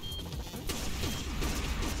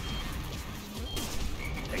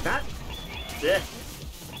 Take that.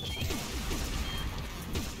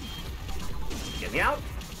 Get me out.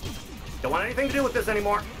 Don't want anything to do with this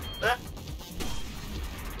anymore.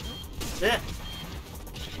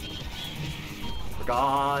 For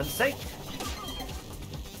God's sake.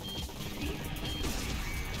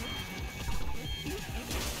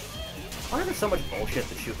 Why is there so much bullshit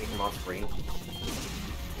to shoot me from off screen?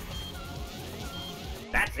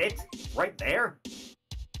 That's it? Right there?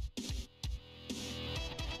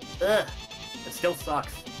 Ugh. It still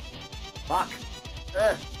sucks. Fuck.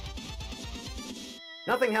 Ugh.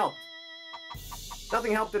 Nothing helped.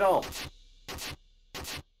 Nothing helped at all.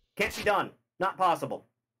 Can't be done. Not possible.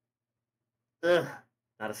 Ugh.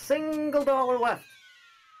 Not a single dollar left.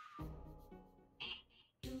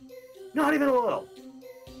 Not even a little.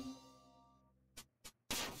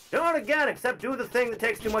 Do it again, except do the thing that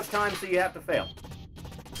takes too much time so you have to fail.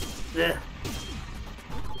 Ugh.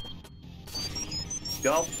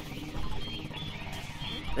 Go.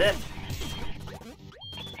 Ugh.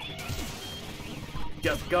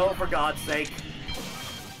 Just go, for God's sake.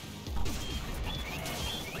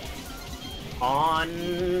 On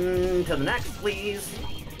to the next, please.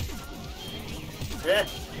 Ugh.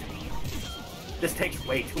 This takes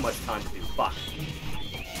way too much time to do. Fuck.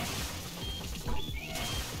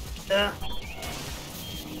 Ugh.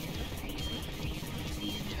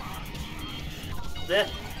 Ugh.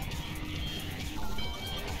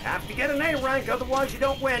 Have to get an A rank, otherwise you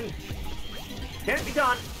don't win. Can't be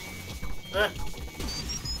done. Ugh.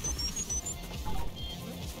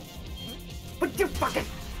 But you fucking...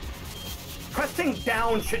 Pressing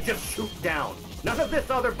down should just shoot down. None of this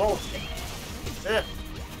other bullshit. Ugh.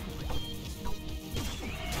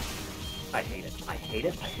 I hate it. I hate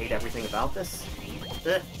it. I hate everything about this.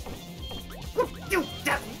 Ugh. You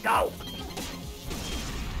just go!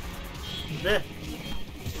 Ugh.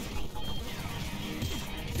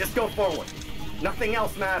 Just go forward. Nothing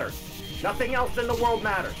else matters. Nothing else in the world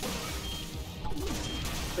matters.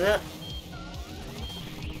 Ugh.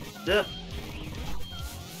 Ugh.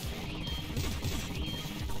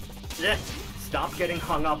 Ugh. Stop getting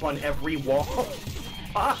hung up on every wall.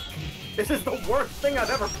 Fuck! This is the worst thing I've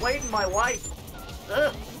ever played in my life.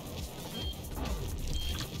 Ugh.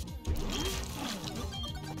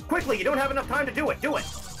 Quickly, you don't have enough time to do it. Do it.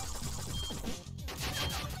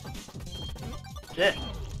 Ugh.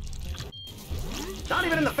 Not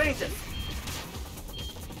even in the faintest.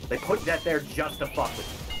 They put that there just to fuck with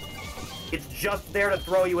you. It's just there to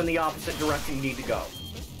throw you in the opposite direction you need to go.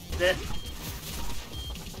 Ugh.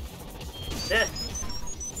 Ugh.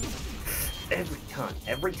 Every time,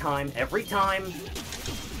 every time, every time.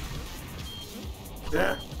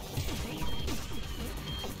 Ugh.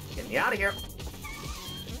 Get me out of here.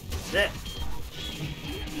 Ugh.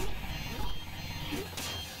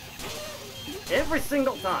 Every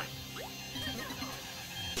single time.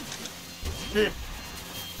 Ugh.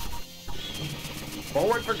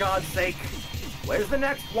 Forward, for God's sake. Where's the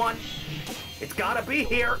next one? It's gotta be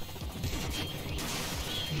here.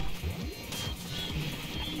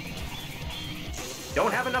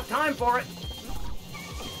 Don't have enough time for it.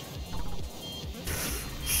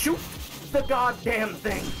 Shoot the goddamn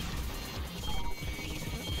thing.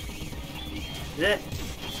 Ugh.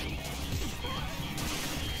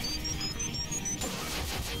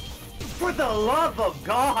 For the love of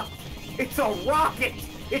God, it's a rocket.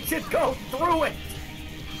 It should go through it.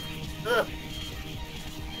 Ugh.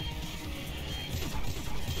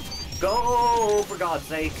 Go, for God's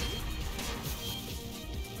sake.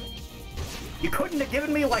 You couldn't have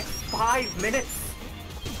given me like 5 minutes?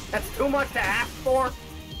 That's too much to ask for?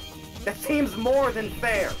 That seems more than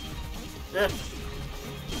fair. Ugh.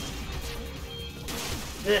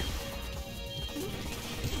 Ugh.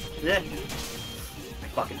 Ugh. I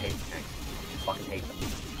fucking hate these tanks. I fucking hate them.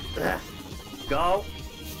 Ugh. Go.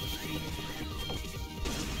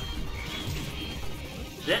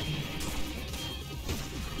 Ugh.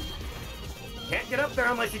 Can't get up there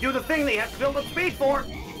unless you do the thing that you have to build up speed for.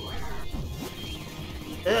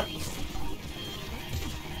 Ugh.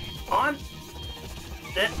 On.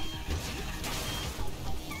 Ugh.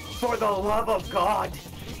 For the love of God.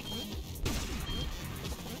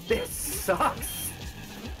 This sucks.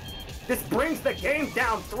 This brings the game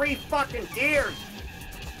down 3 fucking tiers.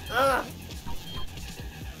 Ugh.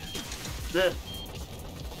 Ugh.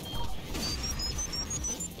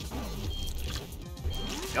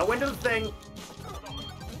 Go into the thing.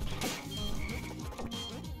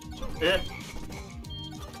 Ugh.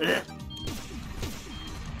 Ugh.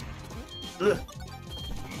 Ugh.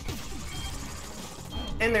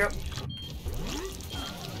 In there.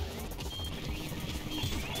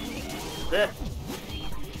 Ugh.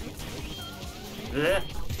 Ugh.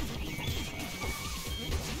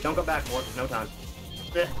 Don't go back for it. There's no time.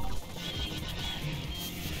 Ugh.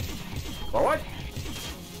 Forward.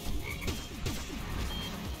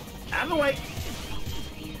 Out of the way.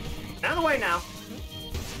 Out of the way now.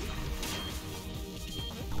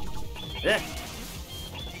 Ugh.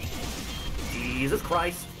 Jesus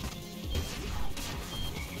Christ.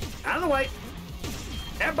 Out of the way.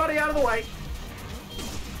 Everybody out of the way.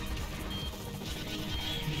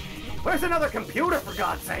 Where's another computer, for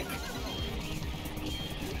God's sake?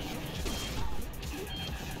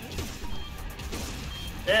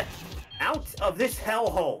 Out of this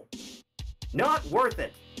hellhole. Not worth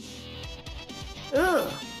it.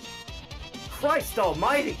 Ugh. Christ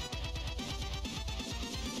almighty.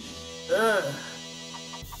 Ugh.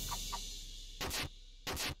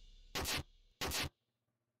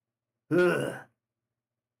 Ugh.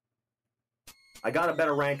 I got a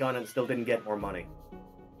better rank on it and still didn't get more money.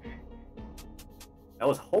 That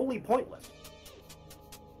was wholly pointless.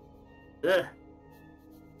 Ugh.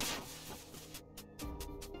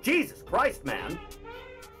 Jesus Christ, man!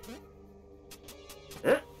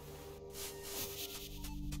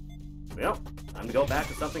 Well, time to go back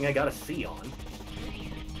to something I got a C on.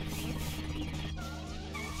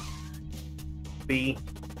 B.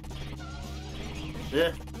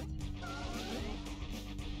 Ugh.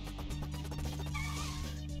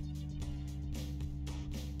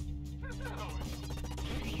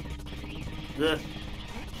 Ugh.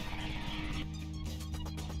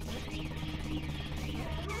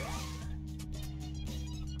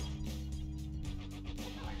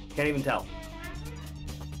 Can't even tell.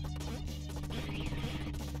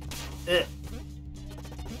 Ugh.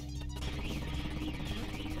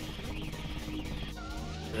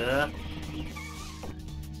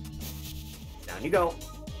 Down you go.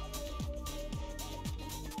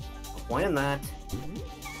 I'm playing that.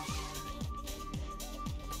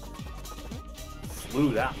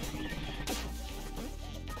 Slew that.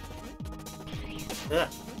 Ugh.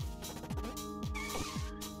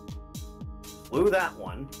 Slew that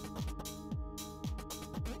one.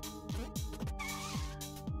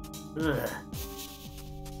 Ugh.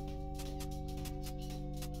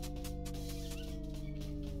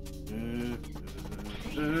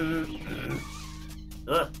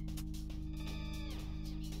 Ugh.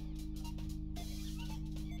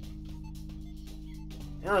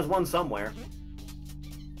 Yeah, there's one somewhere.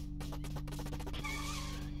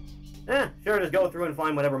 Sure, just go through and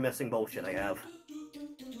find whatever missing bullshit I have.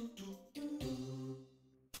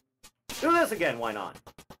 Do this again, why not?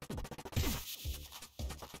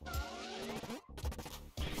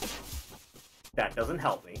 That doesn't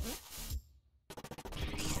help me.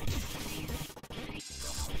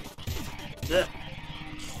 Ugh.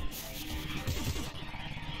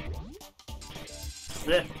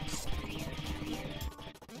 Ugh.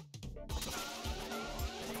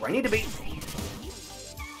 Where I need to be.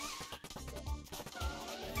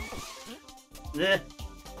 Ugh.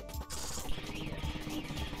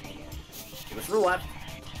 Give us the left.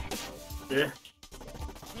 Ugh.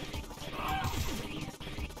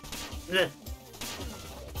 Ugh.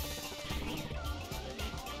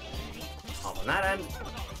 Off on that end.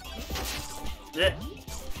 Ugh.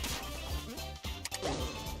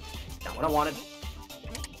 Not what I wanted.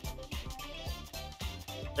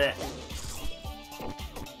 Ugh.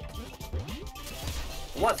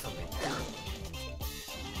 What's something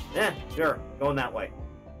there? Sure. Going that way.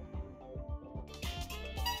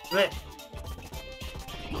 Ugh.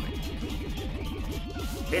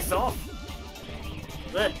 Piss off.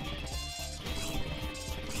 Ugh.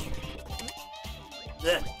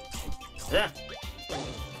 Ugh. Ugh.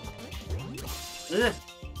 Ugh.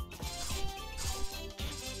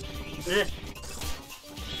 Ugh.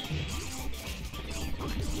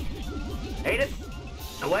 Hate it.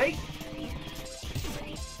 Away.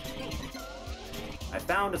 I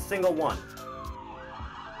found a single one.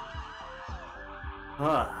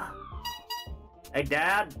 Hey,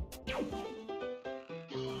 Dad.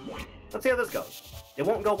 Let's see how this goes. It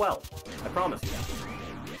won't go well. I promise you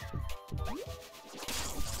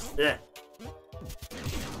that.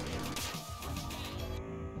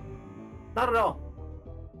 Not at all.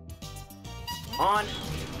 On.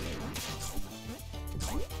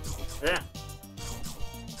 Yeah.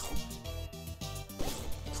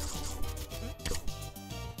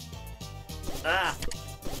 Ah.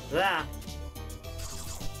 Ah.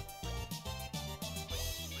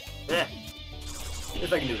 Yeah. At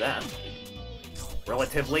least I can do that.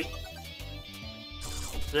 Relatively.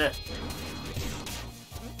 Yeah.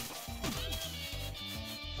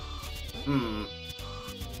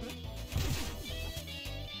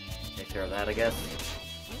 Take care of that, I guess.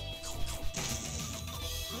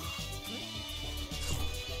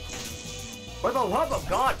 For the love of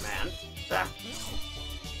God, man! Ah.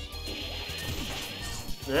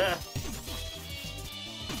 Ah.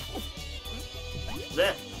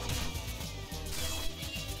 Ah.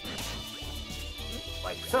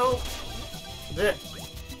 Like so. Ah.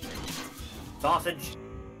 Sausage.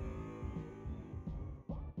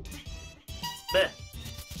 Ah.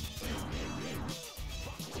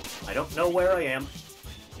 I don't know where I am.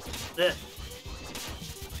 Ugh.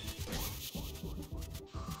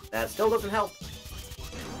 That still doesn't help.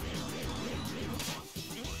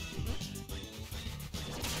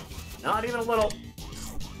 Not even a little.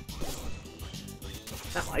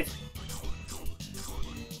 That might.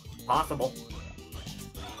 Possible.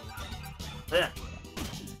 Ugh.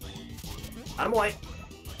 Out of my way.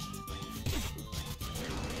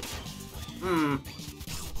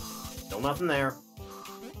 Still nothing there.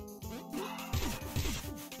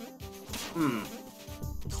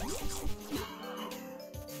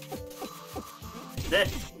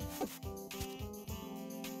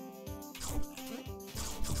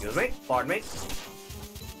 Excuse me. Pardon me.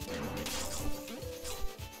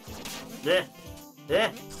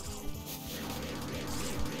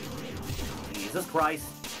 Jesus Christ.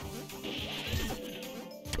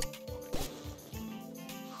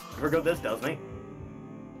 Never good this does me.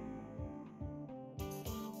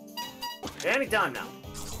 Anytime now.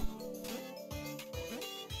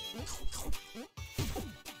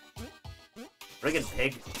 Friggin'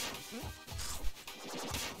 pig.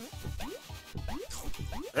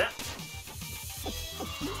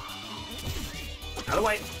 Out of the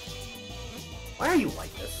way. Why are you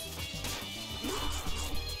like this?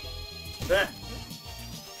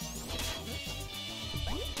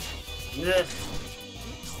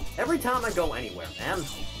 Every time I go anywhere, man.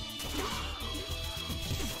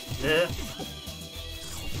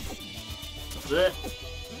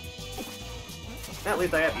 At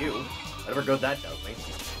least I have you. Whatever good that does me.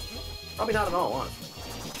 Probably not at all, honestly.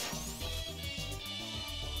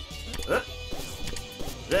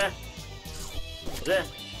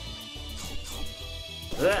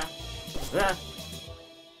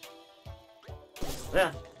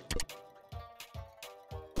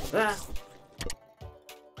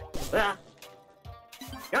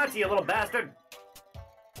 Got you little bastard!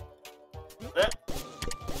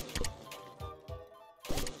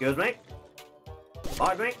 Excuse me?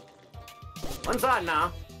 Pardon me? One side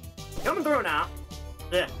now. Coming through now.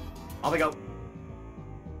 Off we go.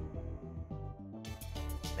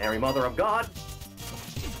 Mary, Mother of God.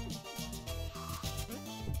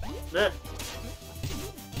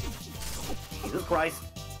 Jesus Christ.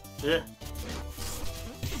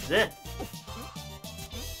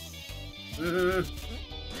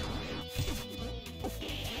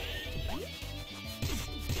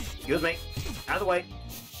 Excuse me. Out of the way.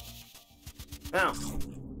 Now,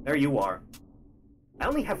 there you are. I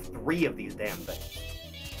only have 3 of these damn things.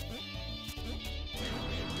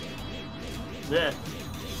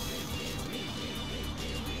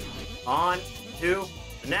 On to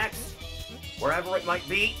the next, wherever it might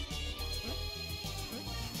be.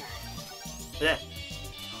 Can't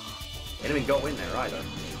even go in there either.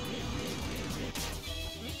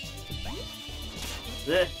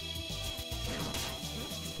 There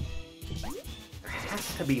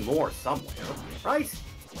has to be more somewhere, right?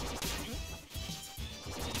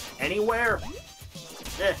 Anywhere?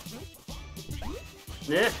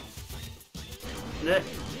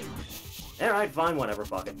 Alright, fine, whatever,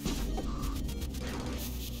 fuck it.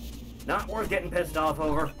 Not worth getting pissed off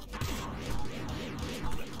over.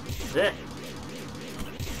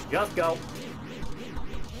 Just go.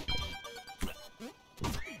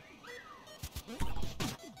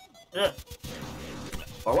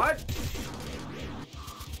 Forward?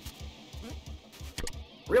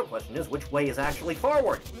 Real question is, which way is actually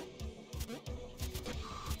forward?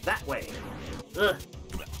 That way.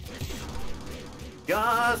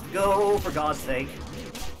 Just go, for God's sake.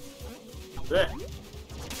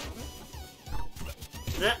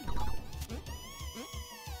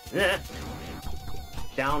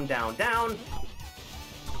 Down, down, down.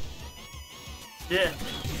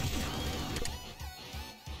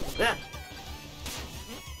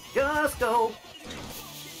 Just go.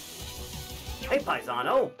 Hey,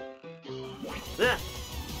 Paisano.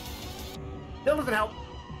 Still doesn't help.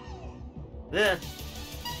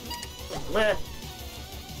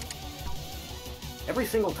 Every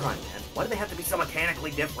single time, man. Why do they have to be so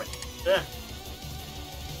mechanically different?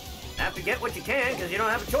 Have to get what you can, because you don't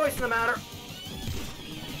have a choice in the matter.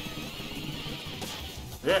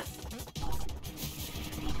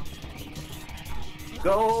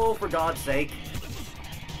 Go, for God's sake.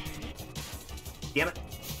 Damn it.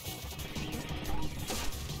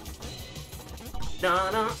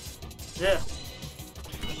 No.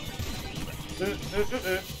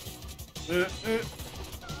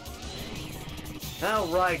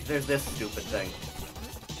 Alright, there's this stupid thing.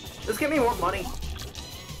 Does this get me more money?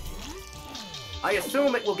 I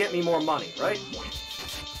assume it will get me more money, right?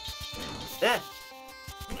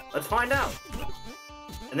 Let's find out.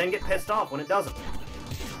 And then get pissed off when it doesn't.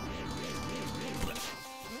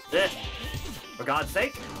 For God's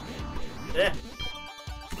sake. Eh.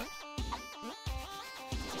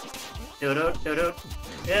 Do-do-do-do.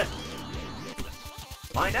 Yeah.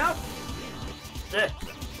 Find out.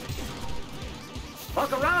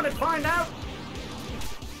 Fuck around and find out.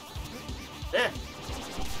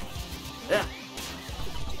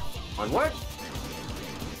 Onward.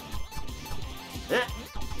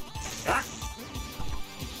 Ah.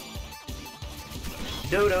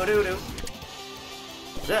 Do-do-do-do.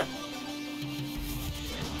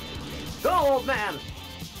 Go, old man.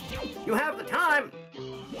 You have the time.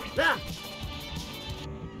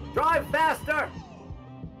 Drive faster.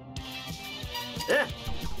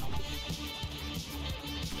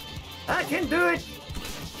 I can do it.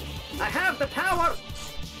 I have the power.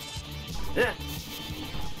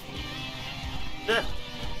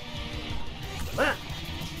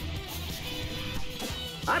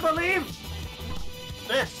 I believe.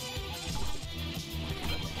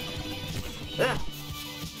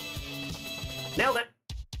 Nailed it.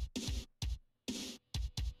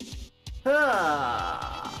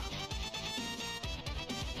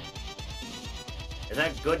 Is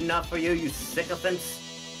that good enough for you, you sycophants?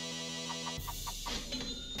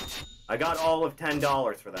 I got all of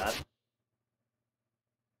 $10 for that.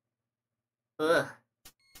 Ugh.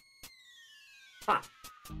 Huh.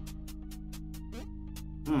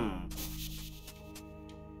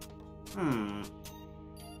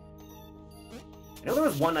 I know there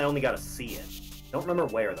was one I only got a C in. Don't remember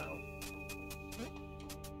where, though.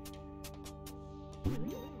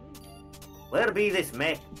 Where be this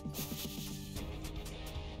mate?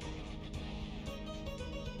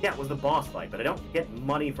 Yeah, it was the boss fight, but I don't get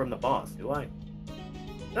money from the boss, do I? I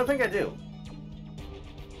don't think I do.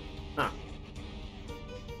 Huh.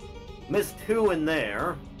 Missed 2 in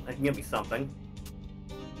there. That can give me something.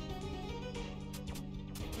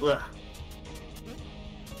 Ugh.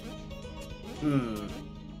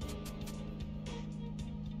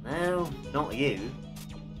 No, not you.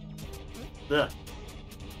 Ugh.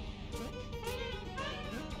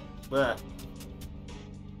 Ugh.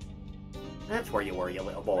 That's where you were, you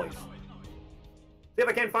little boys. See if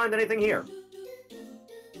I can't find anything here.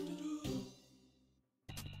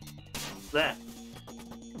 There.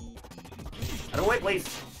 Out of the way, please.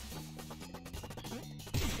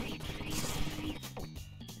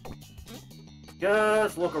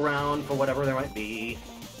 Just look around for whatever there might be.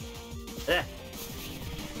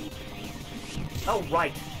 Oh,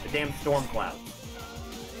 right. The damn storm clouds.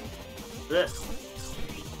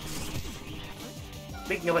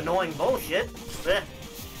 Speaking of annoying bullshit.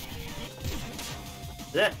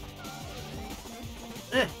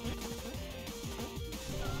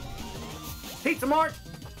 Pizza Mart!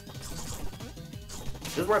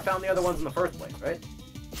 This is where I found the other ones in the first place, right?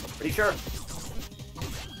 Pretty sure.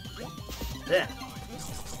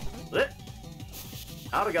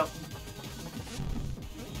 How'd it go?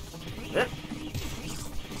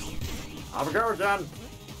 Have a go, John.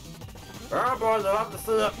 Alright, boys, I'll have to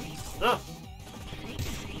see it.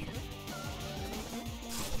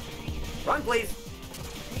 Run, please.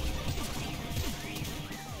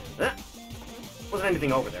 Wasn't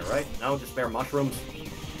anything over there, right? No, just spare mushrooms.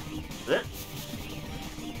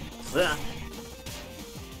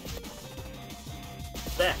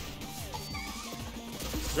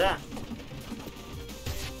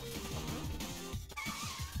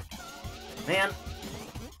 Man,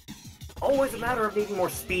 always a matter of needing more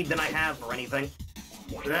speed than I have for anything.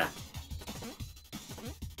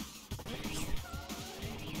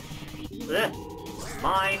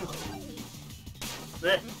 Mine.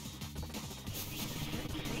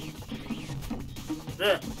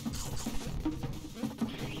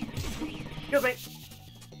 Excuse me.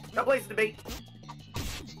 Got places to be.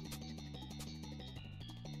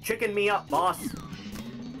 Chicken me up, boss.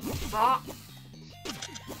 Ah.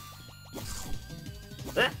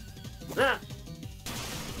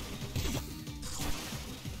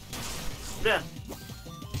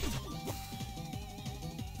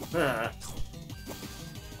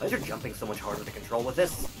 Why is your jumping so much harder to control with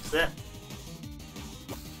this?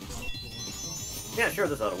 Yeah, sure,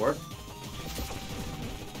 this ought to work.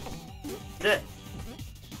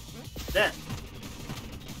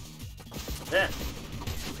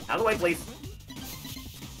 Out of the way, please.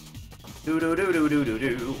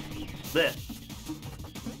 Do-do-do-do-do-do-do.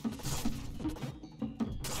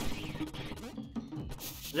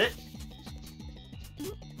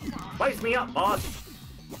 Spice me up, boss.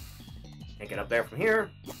 Can't get up there from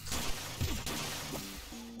here.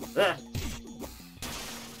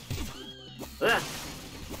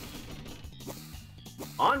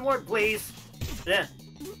 Onward, please.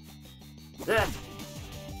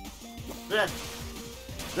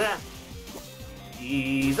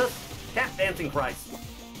 Jesus. Tap dancing Christ.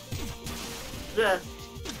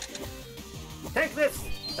 Take this.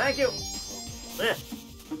 Thank you.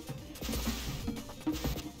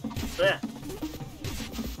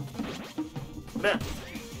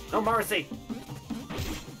 No mercy.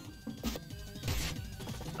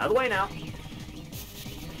 Out of the way now.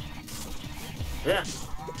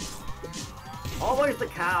 Always the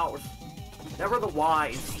cows. Never the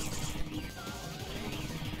wise.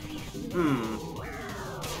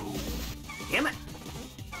 Damn it.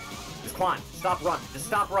 Just climb. Stop running. Just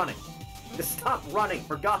stop running. Just stop running,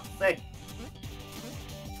 for God's sake.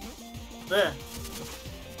 Thank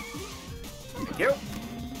you.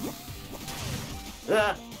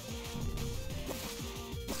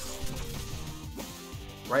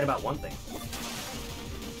 Right about one thing.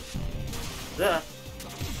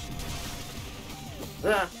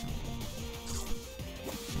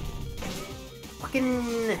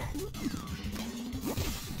 Fucking...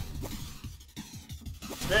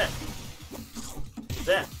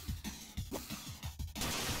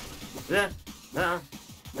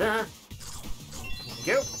 Thank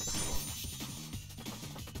you.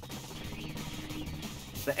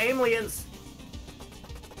 The aliens.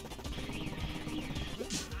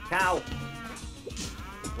 Cow.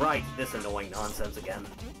 Right, this annoying nonsense again.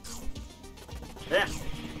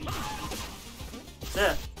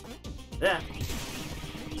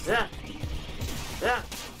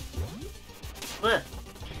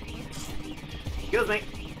 Excuse me.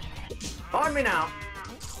 Pardon me now.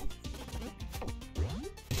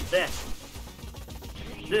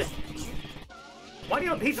 Why do you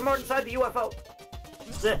have a pizza mart inside the UFO?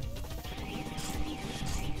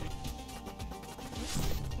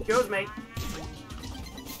 Excuse me.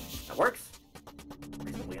 That works.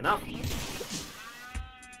 Reasonably enough.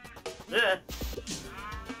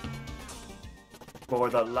 For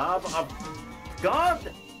the love of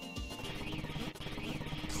God!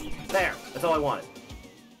 There. That's all I wanted.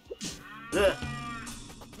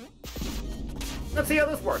 Let's see how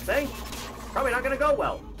this works, eh? Probably not gonna go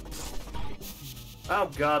well. Oh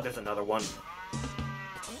God, there's another one.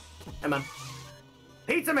 Come on.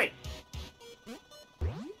 Pizza me!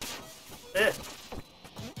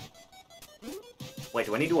 Wait,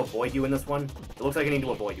 do I need to avoid you in this one? It looks like I need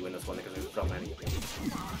to avoid you in this one because there's so many.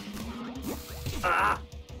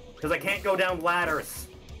 Because I can't go down ladders.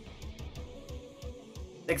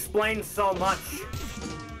 Explains so much.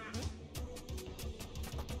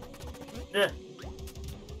 There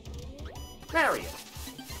he is.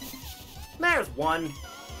 There's one.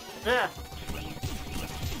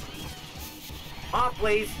 Off,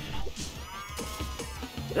 please.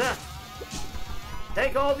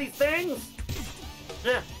 Take all these things.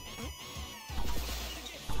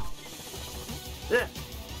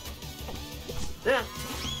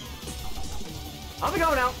 Off we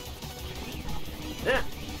go now.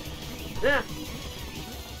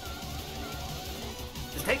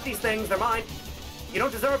 Just take these things, they're mine. You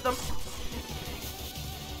don't deserve them.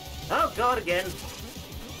 Oh God, again.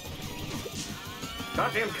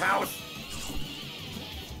 Goddamn cows.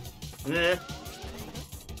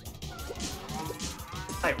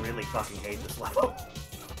 I really fucking hate this level.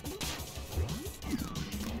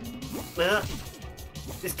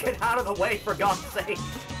 Just get out of the way, for God's sake.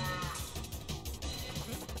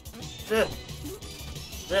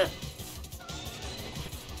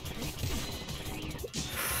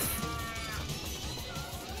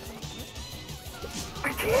 I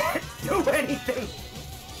can't do anything.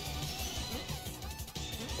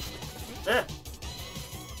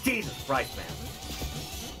 Jesus Christ, man.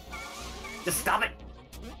 Just stop it.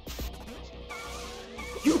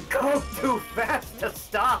 You go too fast to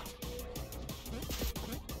stop.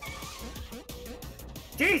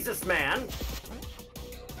 Jesus, man.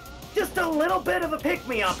 Just a little bit of a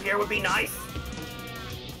pick-me-up here would be nice.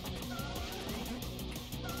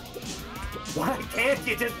 Why can't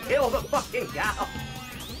you just kill the fucking cow?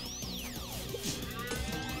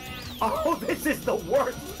 Oh, this is the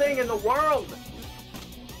worst thing in the world.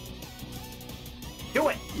 Do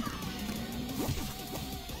it.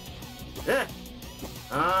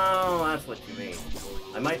 Oh, that's what you mean.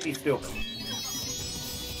 I might be stupid.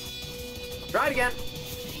 Try it again.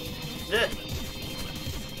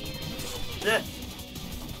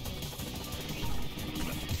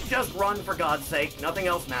 Just run, for God's sake. Nothing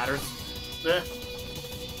else matters. There's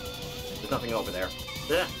nothing over there.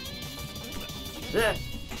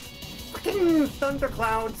 Fucking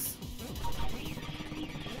thunderclouds.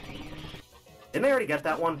 Didn't I already get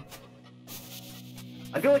that one?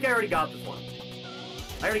 I feel like I already got this one.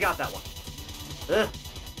 I already got that one.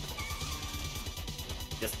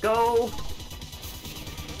 Just go.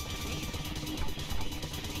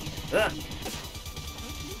 Ugh.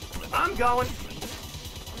 I'm going.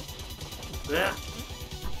 Ugh.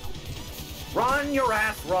 Run your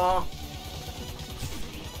ass raw.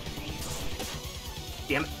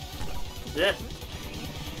 Damn it. Ugh.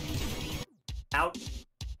 Out.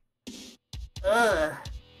 Ugh.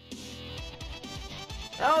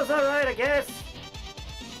 That was alright, I guess.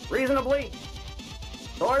 Reasonably.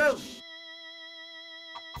 Sort of.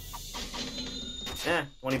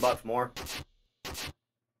 20 bucks more.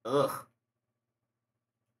 Ugh.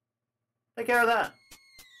 Take care of that.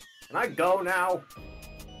 Can I go now?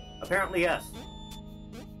 Apparently, yes.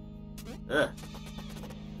 Ugh.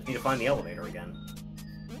 Just need to find the elevator again.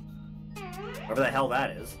 Whatever the hell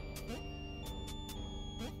that is.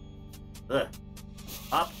 Ugh.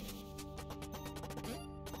 Up.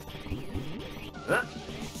 Ugh.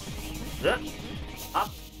 Ugh. Up.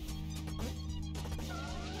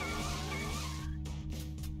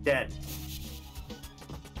 Dead.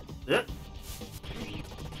 Ugh.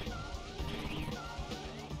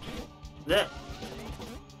 Ugh.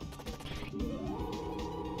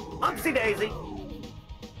 Upsy daisy.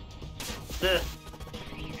 Ugh.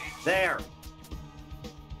 There.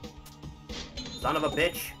 Son of a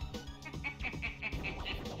bitch.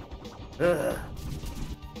 Ugh.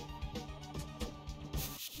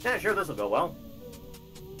 Yeah, sure, this'll go well.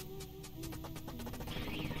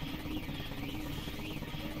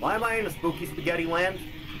 Why am I in a spooky spaghetti land?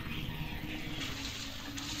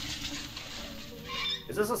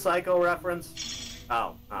 Is this a Psycho reference?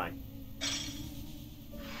 Oh, hi.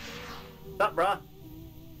 What's up, bruh?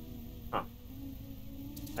 Huh.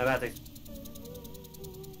 How about these?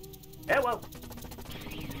 Yeah, well.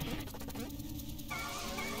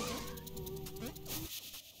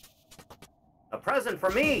 A present for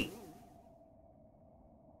me!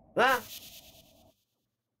 Huh?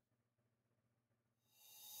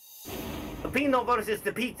 Pino versus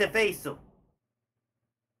the pizza face. See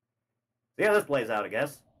how this plays out, I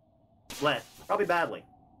guess. Split. Probably badly.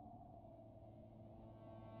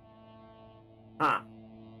 Huh.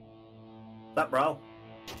 What's up, bro?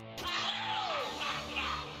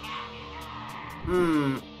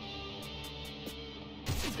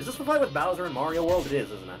 Is this the fight with Bowser in Mario World? It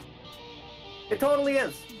is, isn't it? It totally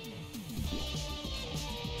is.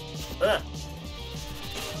 Ugh.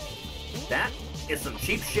 That is some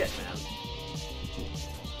cheap shit, man.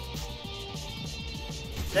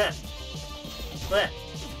 Ugh. Ugh.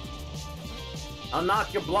 I'll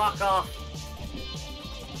knock your block off.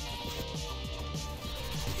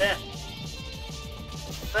 Ugh.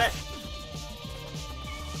 Ugh.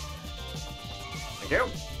 Thank you.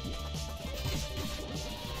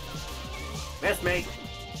 Miss me.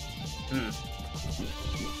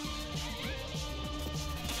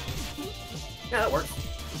 Yeah, that works.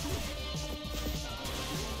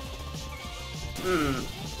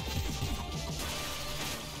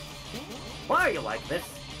 Why are you like this?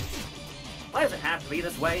 Why does it have to be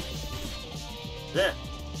this way? Ugh.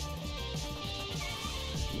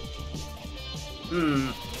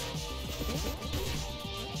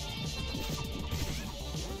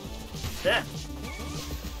 Ugh.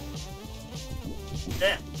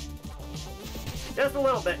 Ugh. Just a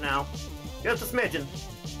little bit now. Just a smidgen.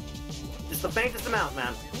 Just the faintest amount,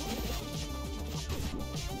 man.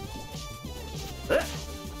 Ugh.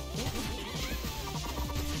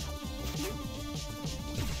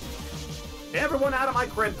 Everyone out of my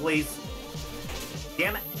crib, please.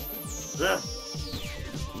 Damn it. Ugh.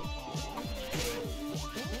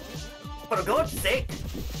 For God's sake,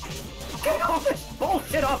 get all this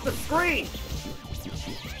bullshit off the screen!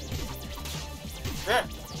 Ugh.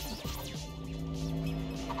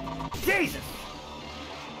 Jesus!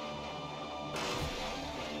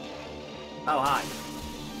 Oh, hi.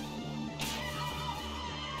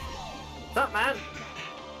 What's up, man?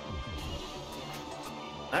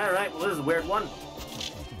 Alright, well, this is a weird one.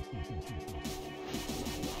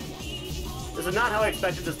 This is not how I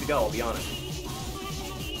expected this to go, I'll be honest.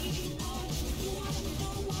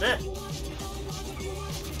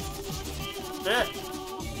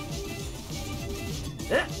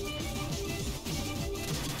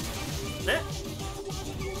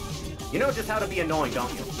 You know just how to be annoying,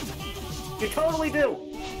 don't you? You totally do!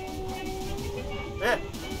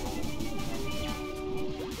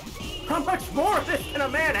 How much more of this can a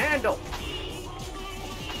man handle?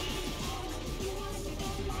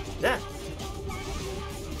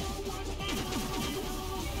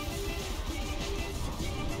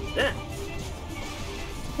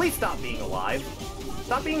 Please stop being alive.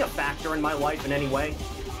 Stop being a factor in my life in any way.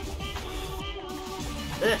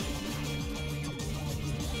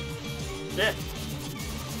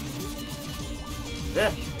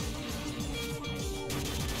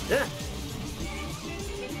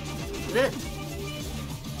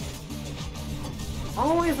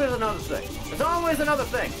 another thing. There's always another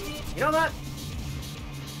thing. You know that?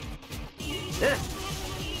 Yeah.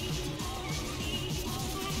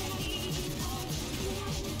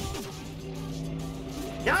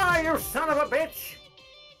 Die, you son of a bitch!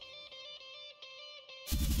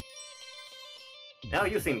 Now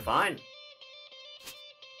you seem fine.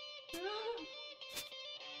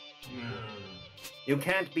 You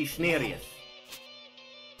can't be serious.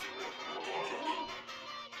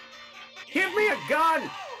 Give me a gun!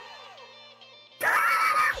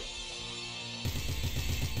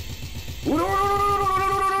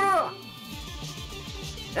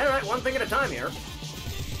 Alright, one thing at a time here.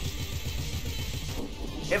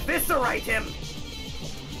 Eviscerate him!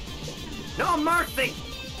 No mercy!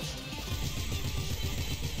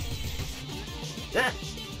 Get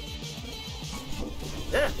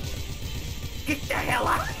the hell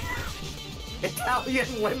out!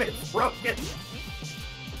 Italian limit's broken!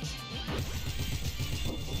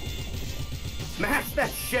 Smash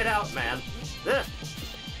that shit out, man!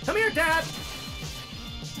 Come here, Dad!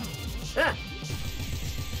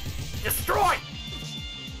 Destroy!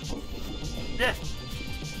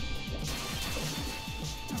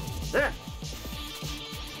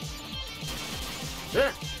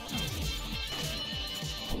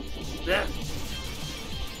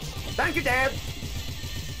 Thank you, Dad!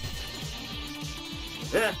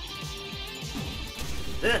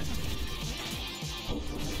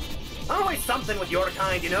 Always something with your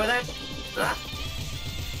kind, you know that?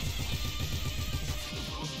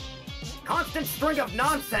 Constant string of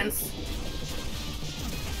nonsense!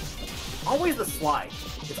 Always the slide.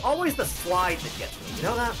 It's always the slide that gets me, you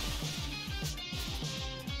know that?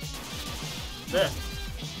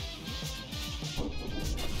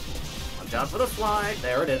 Watch out for the slide.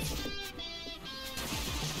 There it is.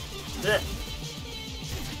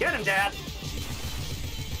 Get him, Dad!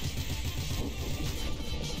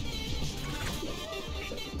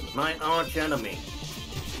 My arch enemy.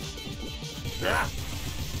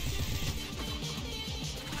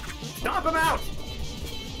 Stomp him out!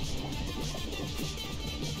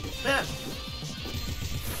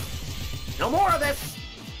 No more of this!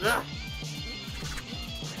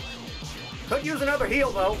 Could use another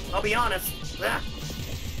heal, though, I'll be honest.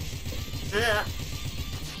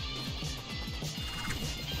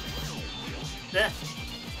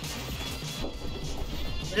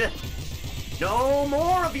 No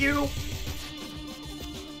more of you!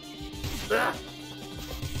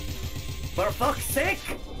 For fuck's sake!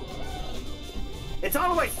 It's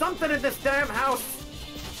always something in this damn house!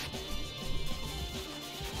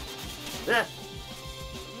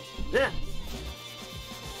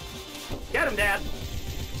 Get him, Dad!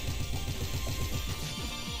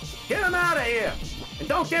 Get him out of here! And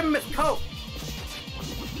don't give him his coat!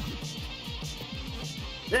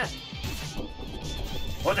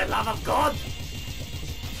 For the love of God!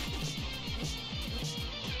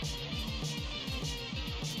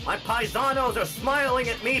 My paisanos are smiling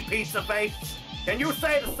at me, pizza face! Can you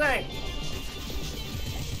say the same?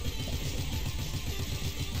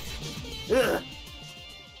 Ugh.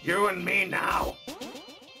 You and me now.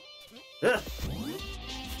 Ugh.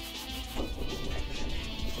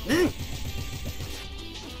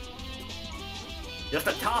 Just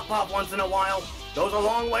a top off once in a while goes a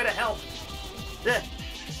long way to help. Ugh.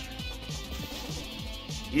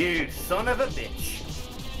 You son of a bitch.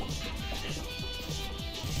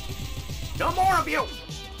 No more of you!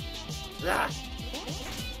 Ugh.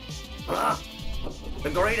 Ugh. The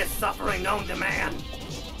greatest suffering known to man.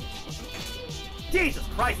 Jesus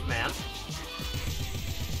Christ, man.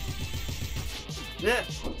 Ugh.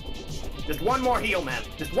 Just one more heal, man.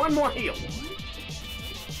 Just one more heal.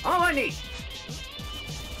 All I need.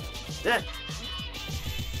 Ugh.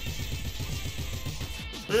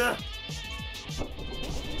 Ugh.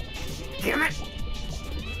 Damn it!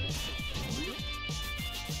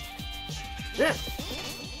 Ugh.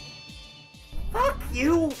 Fuck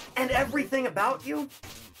you and everything about you.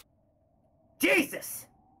 Jesus!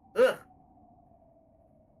 Ugh.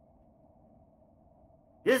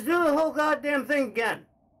 Just do the whole goddamn thing again.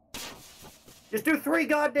 Just do 3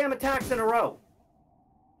 goddamn attacks in a row.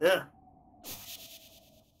 Ugh.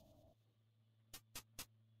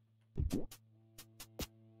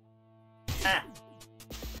 Ah.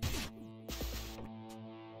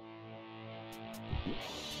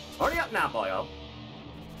 Hurry up now, boyo.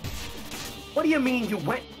 What do you mean you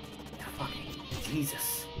went? Fucking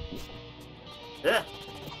Jesus. Ugh.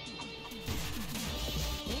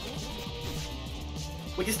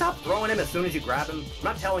 Would you stop throwing him as soon as you grab him? I'm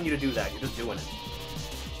not telling you to do that, you're just doing it.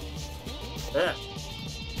 Ugh.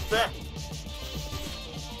 Ugh.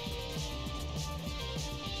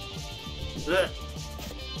 Ugh.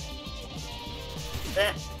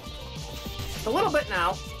 Just a little bit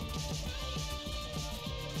now.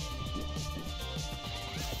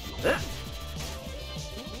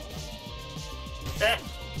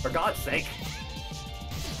 For God's sake.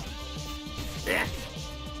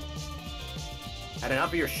 Had enough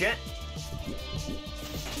of your shit?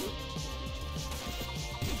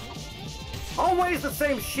 Always the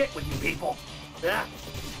same shit with you people.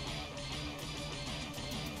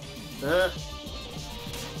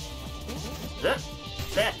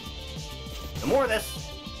 No more of this.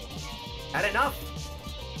 Had enough?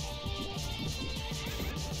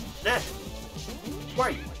 Why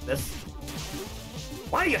are you like this?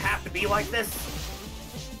 Why do you have to be like this?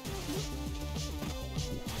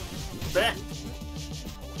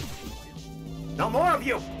 No more of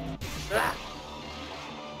you!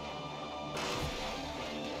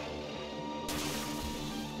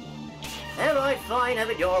 Alright, fine, have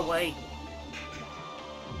it your way.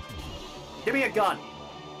 Give me a gun.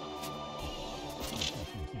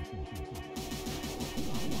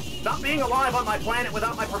 Stop being alive on my planet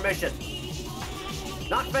without my permission.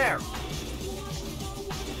 Not fair.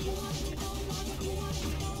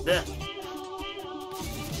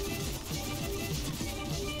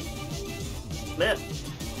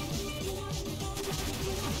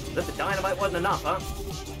 That the dynamite wasn't enough, huh?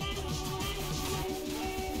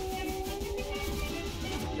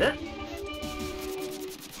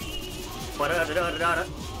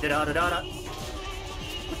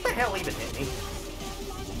 What the hell even hit me?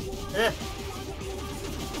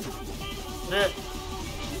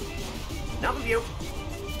 Enough of you.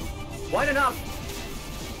 Quite enough.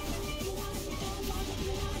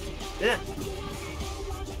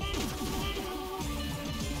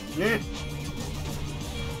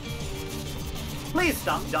 Please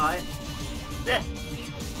stop dying.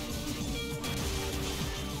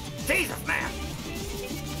 Jesus, man.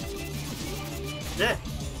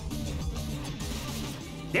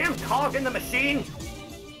 Damn cog in the machine.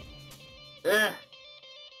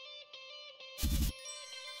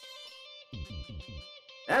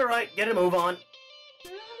 All right, get a move on.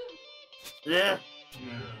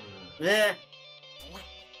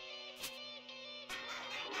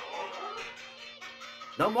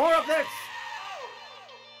 No more of this.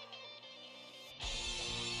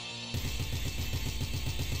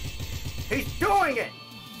 He's doing it.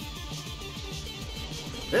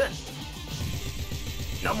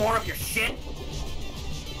 No more of your shit.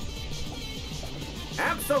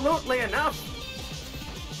 Absolutely enough.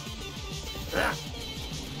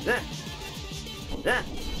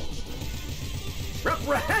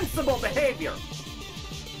 Reprehensible behavior.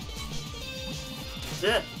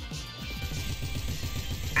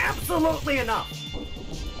 Absolutely enough.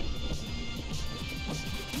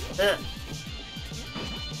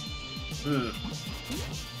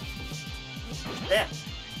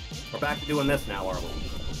 We're back to doing this now, are we?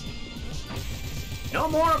 No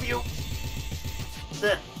more of you.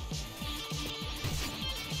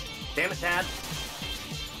 Damn it, Dad.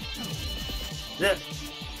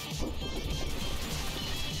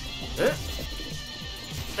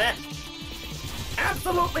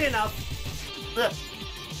 Absolutely enough.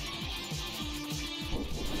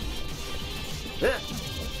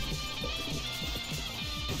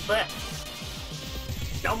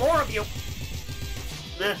 No more of you.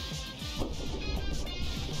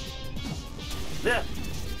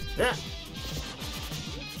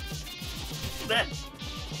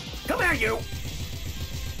 Come here, you.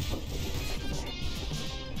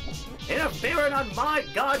 Interfering on my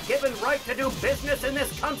God-given right to do business in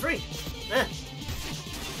this country?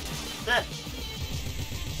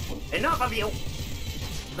 Enough of you!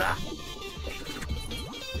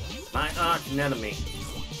 My arch enemy.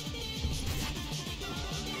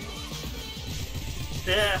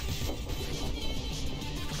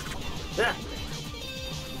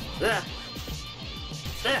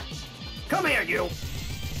 Come here, you!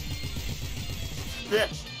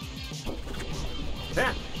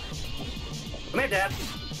 Come here, Dad.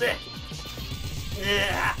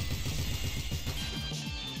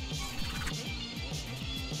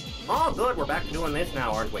 All good, we're back to doing this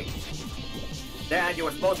now, aren't we? Dad, you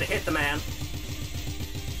were supposed to hit the man.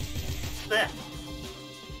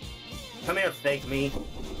 Come here, fake me.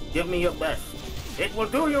 Give me your best. It will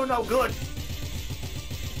do you no good.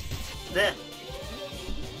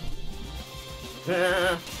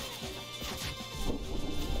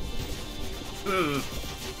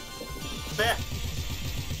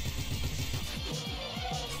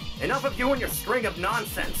 Enough of you and your string of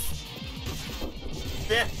nonsense.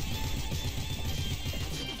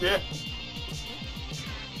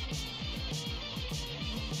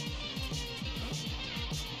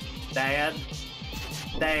 Dad,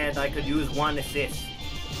 Instead, I could use one assist.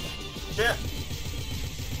 Ugh.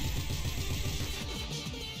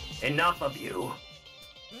 Enough of you.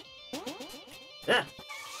 Ugh.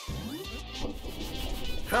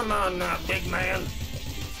 Come on now, big man.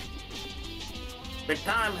 The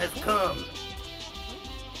time has come.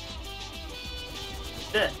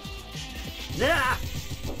 Yeah.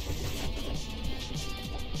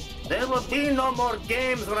 There will be no more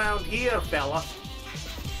games around here, fella.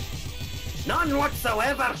 None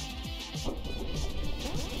whatsoever.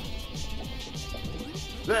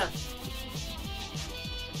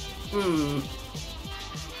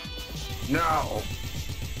 No.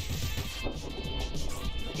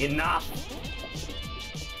 Enough.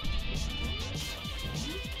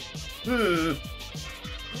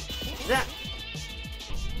 Yeah.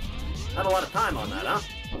 Not a lot of time on that, huh?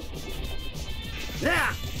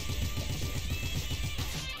 Yeah.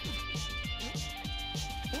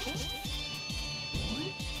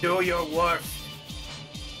 Do your worst.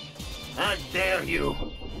 I dare you.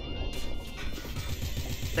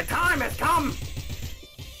 The time has come.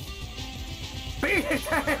 Beat his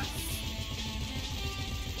ass.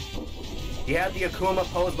 He had the Akuma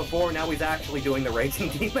pose before, now he's actually doing the Raging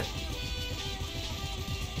Demon.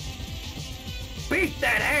 Beat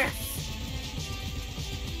that ass!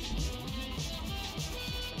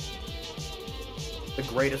 The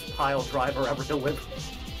greatest pile driver ever to live.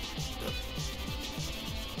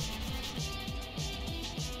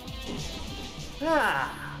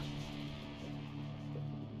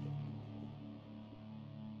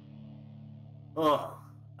 Oh,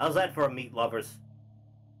 how's that for a meat lovers?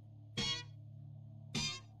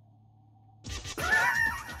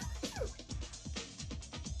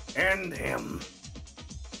 End him.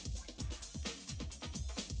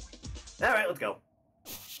 Alright, let's go.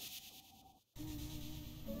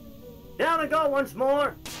 Down and go once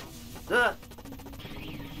more. The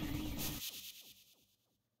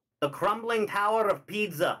crumbling tower of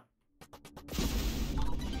pizza.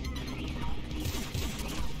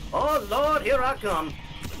 Oh Lord, here I come.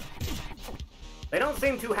 They don't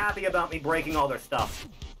seem too happy about me breaking all their stuff.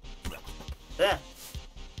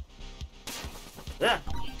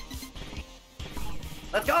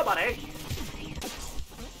 Let's go, buddy.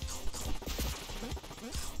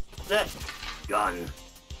 Gun.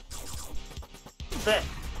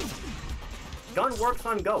 Gun works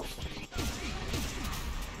on ghosts.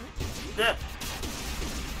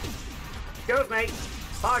 Excuse me.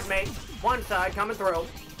 Pardon me. One side coming through.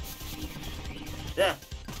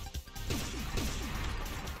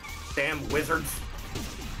 Damn wizards.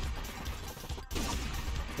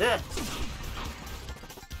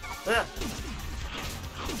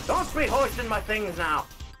 Don't be hoisting my things now.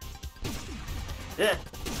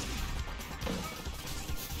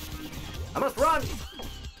 I must run.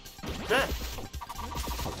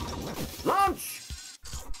 Launch.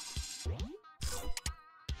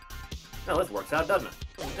 Well, this works out, doesn't it?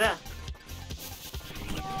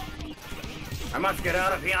 I must get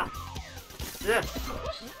out of here.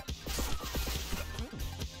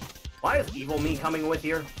 Why is evil me coming with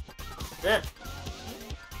here?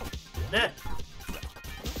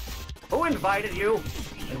 Who invited you?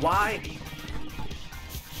 And why?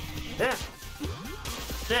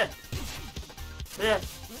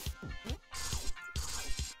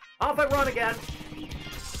 Off I run again.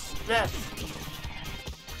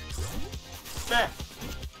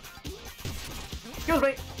 Excuse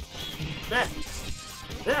me.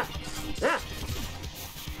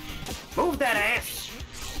 Move that ass.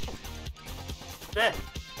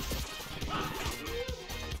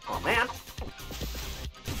 Oh man.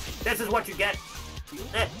 This is what you get.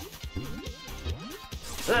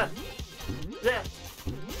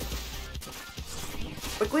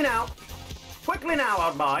 Quickly now. Quickly now,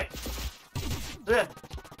 out by. Can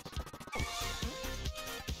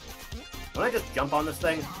I just jump on this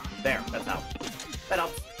thing? There, that's how. That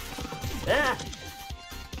helps.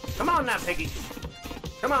 Come on now, piggy.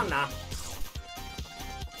 Come on now.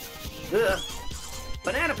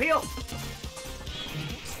 Banana peel.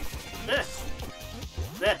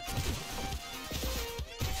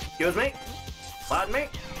 Excuse me. Pardon me.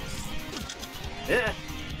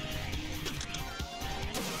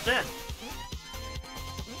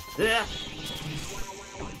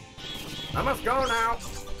 I must go now.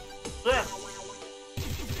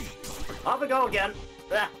 Off we go again.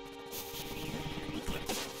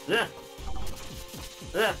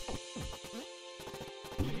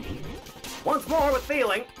 Once more with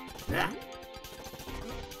feeling. Yeah,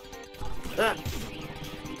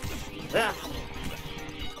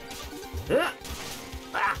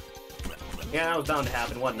 that was bound to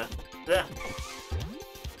happen, wasn't it?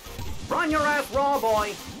 Run your ass raw,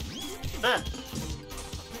 boy!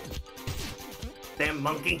 Damn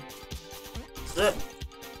monkey! Now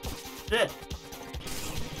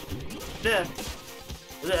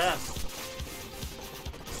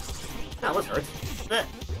this hurts.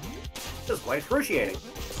 This is quite excruciating.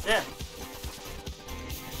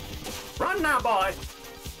 Run now, boy!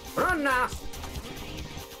 Run now!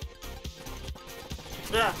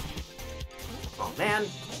 Oh man,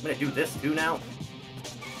 I'm gonna do this too now.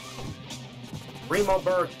 Primo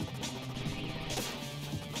Bird.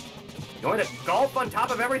 You want to golf on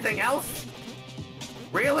top of everything else?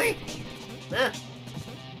 Really? Didn't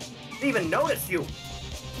even notice you.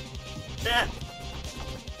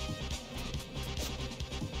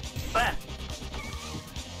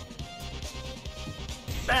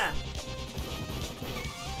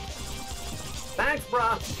 Thanks,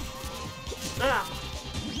 brah.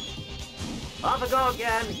 Off I go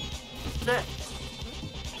again.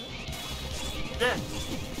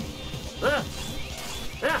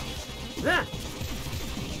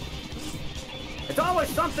 It's always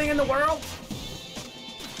something in the world.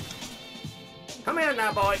 Come here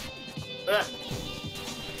now, boy.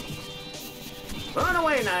 Run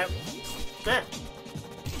away now.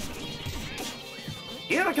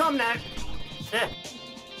 Here we come now.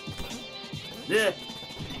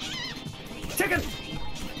 Chicken.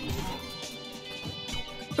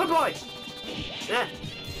 Good boy.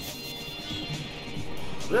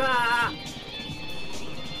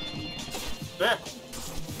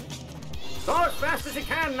 Go as fast as you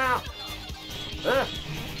can now.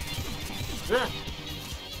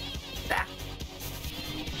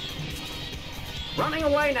 Running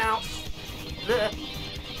away now.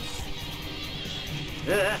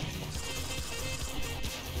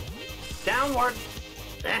 Downward.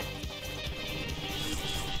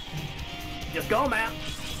 Just go, man.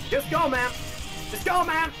 Just go, man. Just go,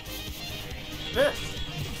 man.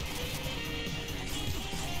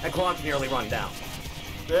 That clock's nearly run down.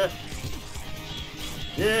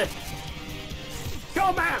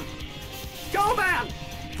 Go, man! Go, man!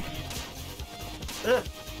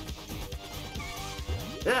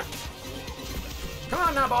 Come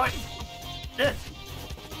on now, boy.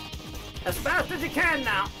 As fast as you can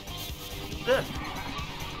now.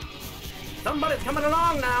 Somebody's coming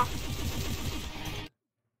along now.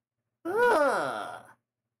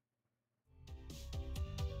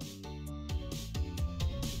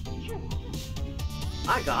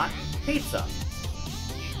 I got pizza.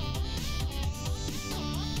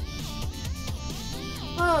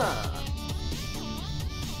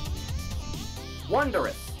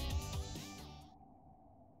 Wondrous.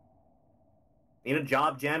 Need a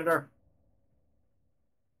job, janitor?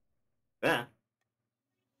 Yeah.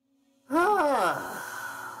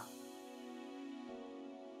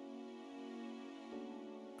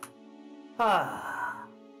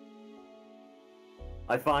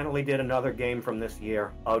 I finally did another game from this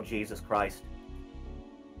year. Oh, Jesus Christ.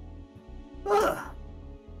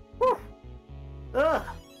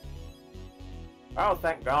 Oh,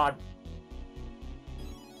 thank God.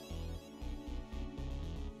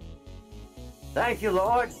 Thank you,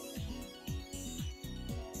 Lord.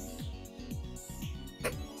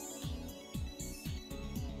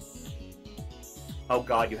 Oh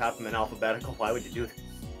God, you have them in alphabetical. Why would you do this?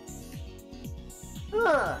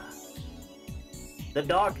 The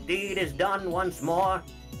dark deed is done once more.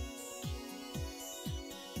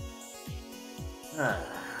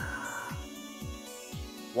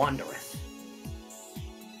 Wondrous.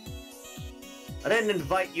 I didn't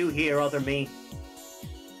invite you here, other me.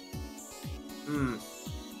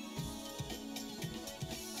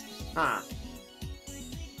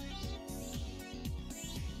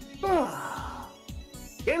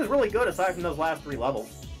 Game's really good aside from those last 3 levels.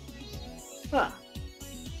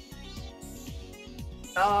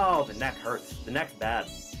 Oh, the neck hurts. The neck's bad.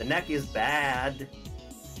 The neck is bad.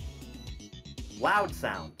 Loud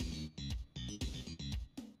sound.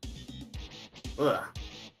 Ugh.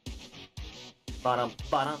 Ba-dum.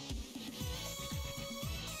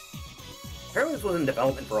 Apparently this was in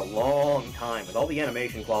development for a long time. With all the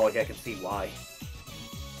animation quality, I can see why.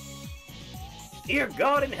 Dear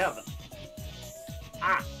God in heaven.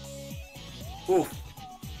 Oof.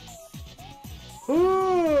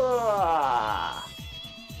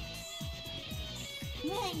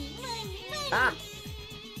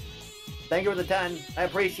 Thank you for the 10. I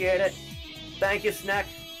appreciate it. Thank you, Snack.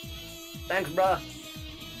 Thanks, bruh.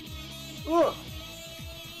 Ugh.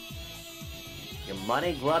 You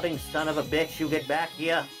money-grubbing son of a bitch, you get back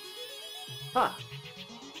here.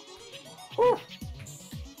 Whew.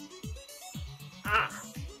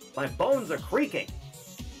 My bones are creaking.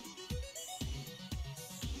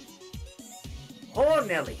 Oh,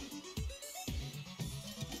 Nelly.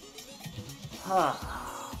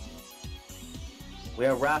 We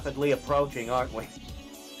are rapidly approaching, aren't we?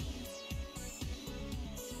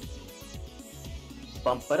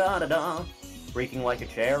 Bump-a-da-da-da. Creaking like a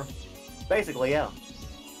chair. Basically, yeah.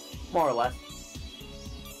 More or less.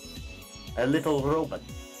 A little robot.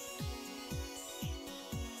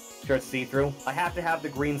 Sure it's see-through. I have to have the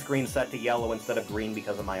green screen set to yellow instead of green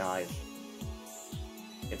because of my eyes.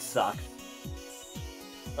 It sucks.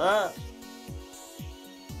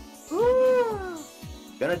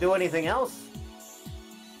 Gonna do anything else?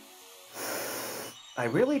 I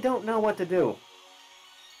really don't know what to do.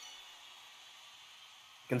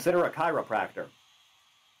 Consider a chiropractor.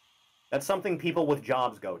 That's something people with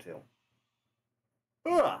jobs go to.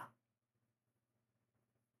 Ugh.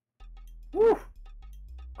 Whew.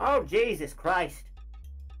 Oh, Jesus Christ.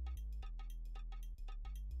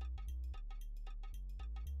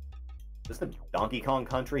 Is this the Donkey Kong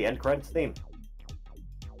Country end credits theme?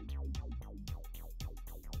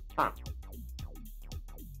 Huh.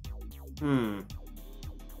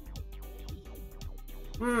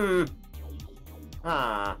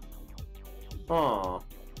 Ah. Aw.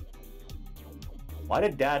 Why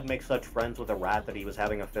did Dad make such friends with a rat that he was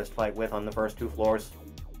having a fist fight with on the first 2 floors?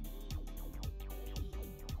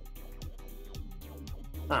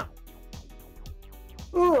 Huh.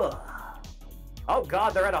 Ugh. Oh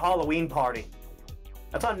god, they're at a Halloween party.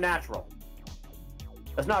 That's unnatural.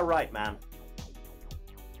 That's not right, man.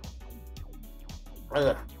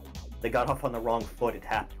 Ugh. They got off on the wrong foot, it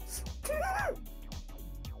happens.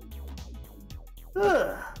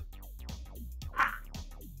 Ugh. Ah.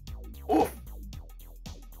 Oof.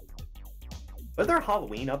 Was there a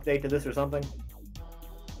Halloween update to this or something?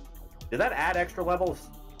 Did that add extra levels?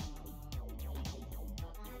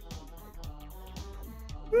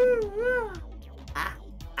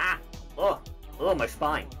 Oh, my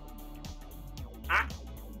spine. I'm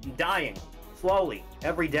dying. Slowly.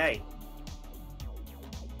 Every day.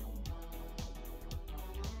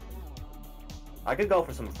 I could go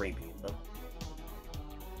for some free pizza.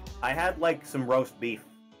 I had, like, some roast beef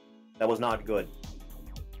that was not good.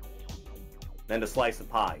 And a slice of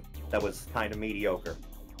pie that was kind of mediocre.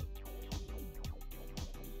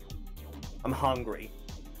 I'm hungry.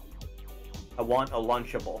 I want a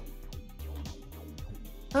Lunchable.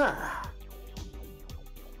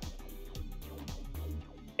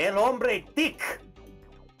 El hombre tic!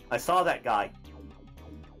 I saw that guy.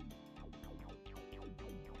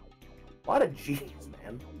 What a genius,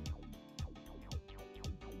 man.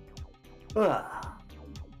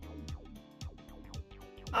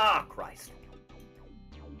 Ah, Christ.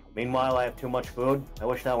 Meanwhile, I have too much food. I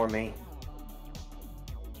wish that were me.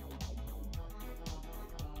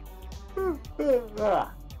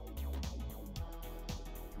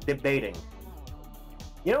 Debating.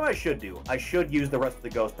 You know what I should do? I should use the rest of the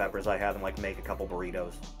ghost peppers I have and, like, make a couple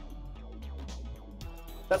burritos.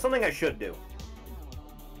 That's something I should do.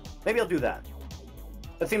 Maybe I'll do that.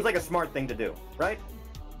 That seems like a smart thing to do, right?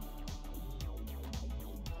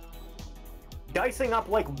 Dicing up,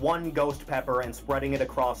 like, 1 ghost pepper and spreading it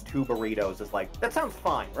across 2 burritos is like, that sounds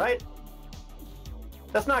fine, right?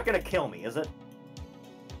 That's not gonna kill me, is it?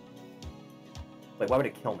 Like, why would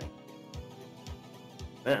it kill me?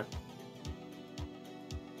 Eh.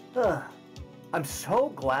 I'm so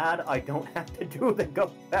glad I don't have to do the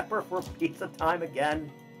ghost pepper for pizza time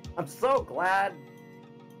again. I'm so glad.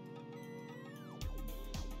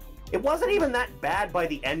 It wasn't even that bad by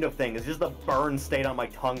the end of things. It's just the burn stayed on my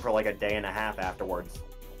tongue for like a day and a half afterwards.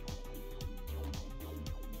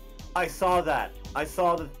 I saw that. I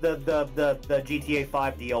saw the GTA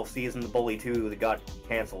 5 DLCs and the Bully 2 that got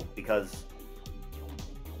canceled because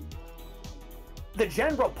the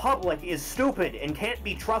general public is stupid and can't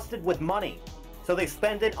be trusted with money, so they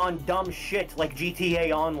spend it on dumb shit like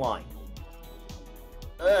GTA Online.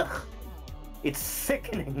 Ugh. It's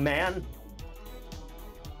sickening, man.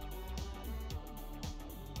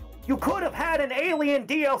 You could have had an Alien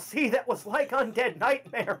DLC that was like Undead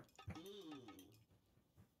Nightmare.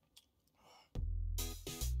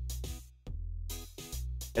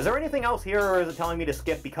 Is there anything else here, or is it telling me to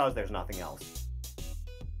skip because there's nothing else?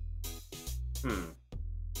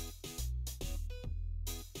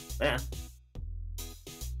 Yeah.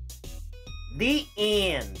 The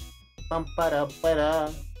end.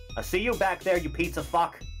 Bum-ba-da-ba-da. I see you back there, you pizza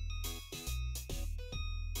fuck.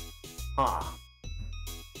 Huh.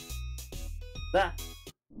 That.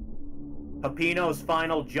 Peppino's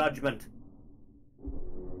final judgment.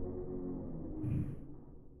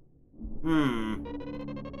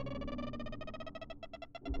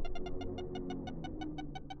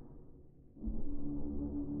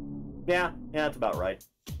 Yeah, that's about right.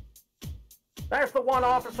 There's the one,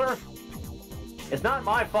 officer! It's not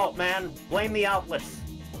my fault, man. Blame the outlets.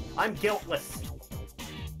 I'm guiltless.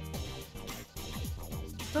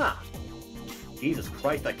 Huh. Jesus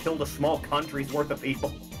Christ, I killed a small country's worth of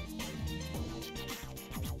people.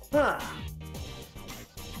 Huh.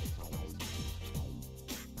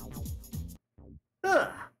 Huh.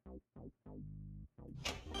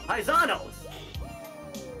 Paisanos!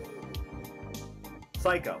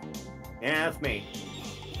 Psycho. Yeah, that's me.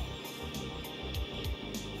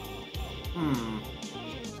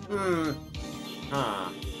 Huh.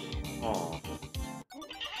 Oh.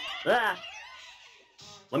 Ah!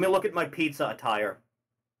 Let me look at my pizza attire.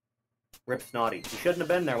 Rip Snotty. You shouldn't have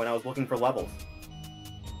been there when I was looking for levels.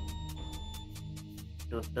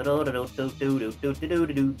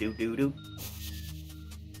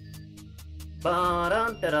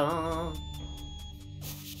 Ba-dum-da-dum.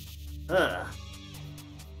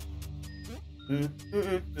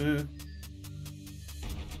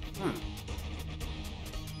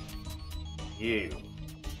 You.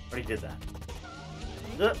 Already did that.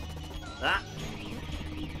 Ah.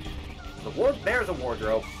 There's a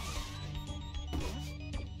wardrobe.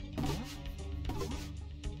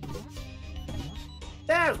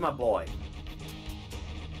 There's my boy.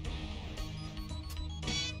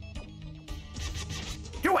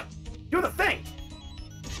 Do it! Do the thing!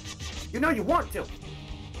 You know you want to.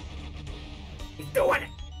 He's doing it!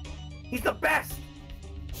 He's the best!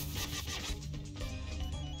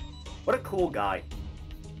 What a cool guy.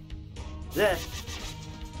 This.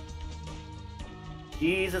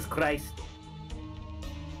 Jesus Christ.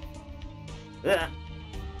 Ugh.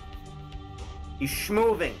 He's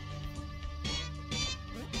schmoving.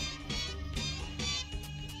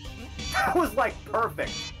 That was like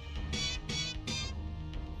perfect.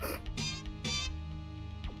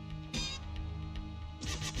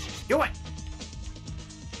 Do it!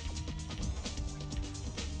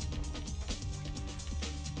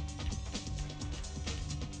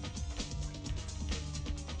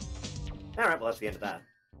 Alright, well that's the end of that.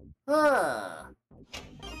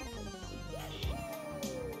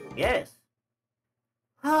 Yes.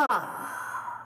 Ah.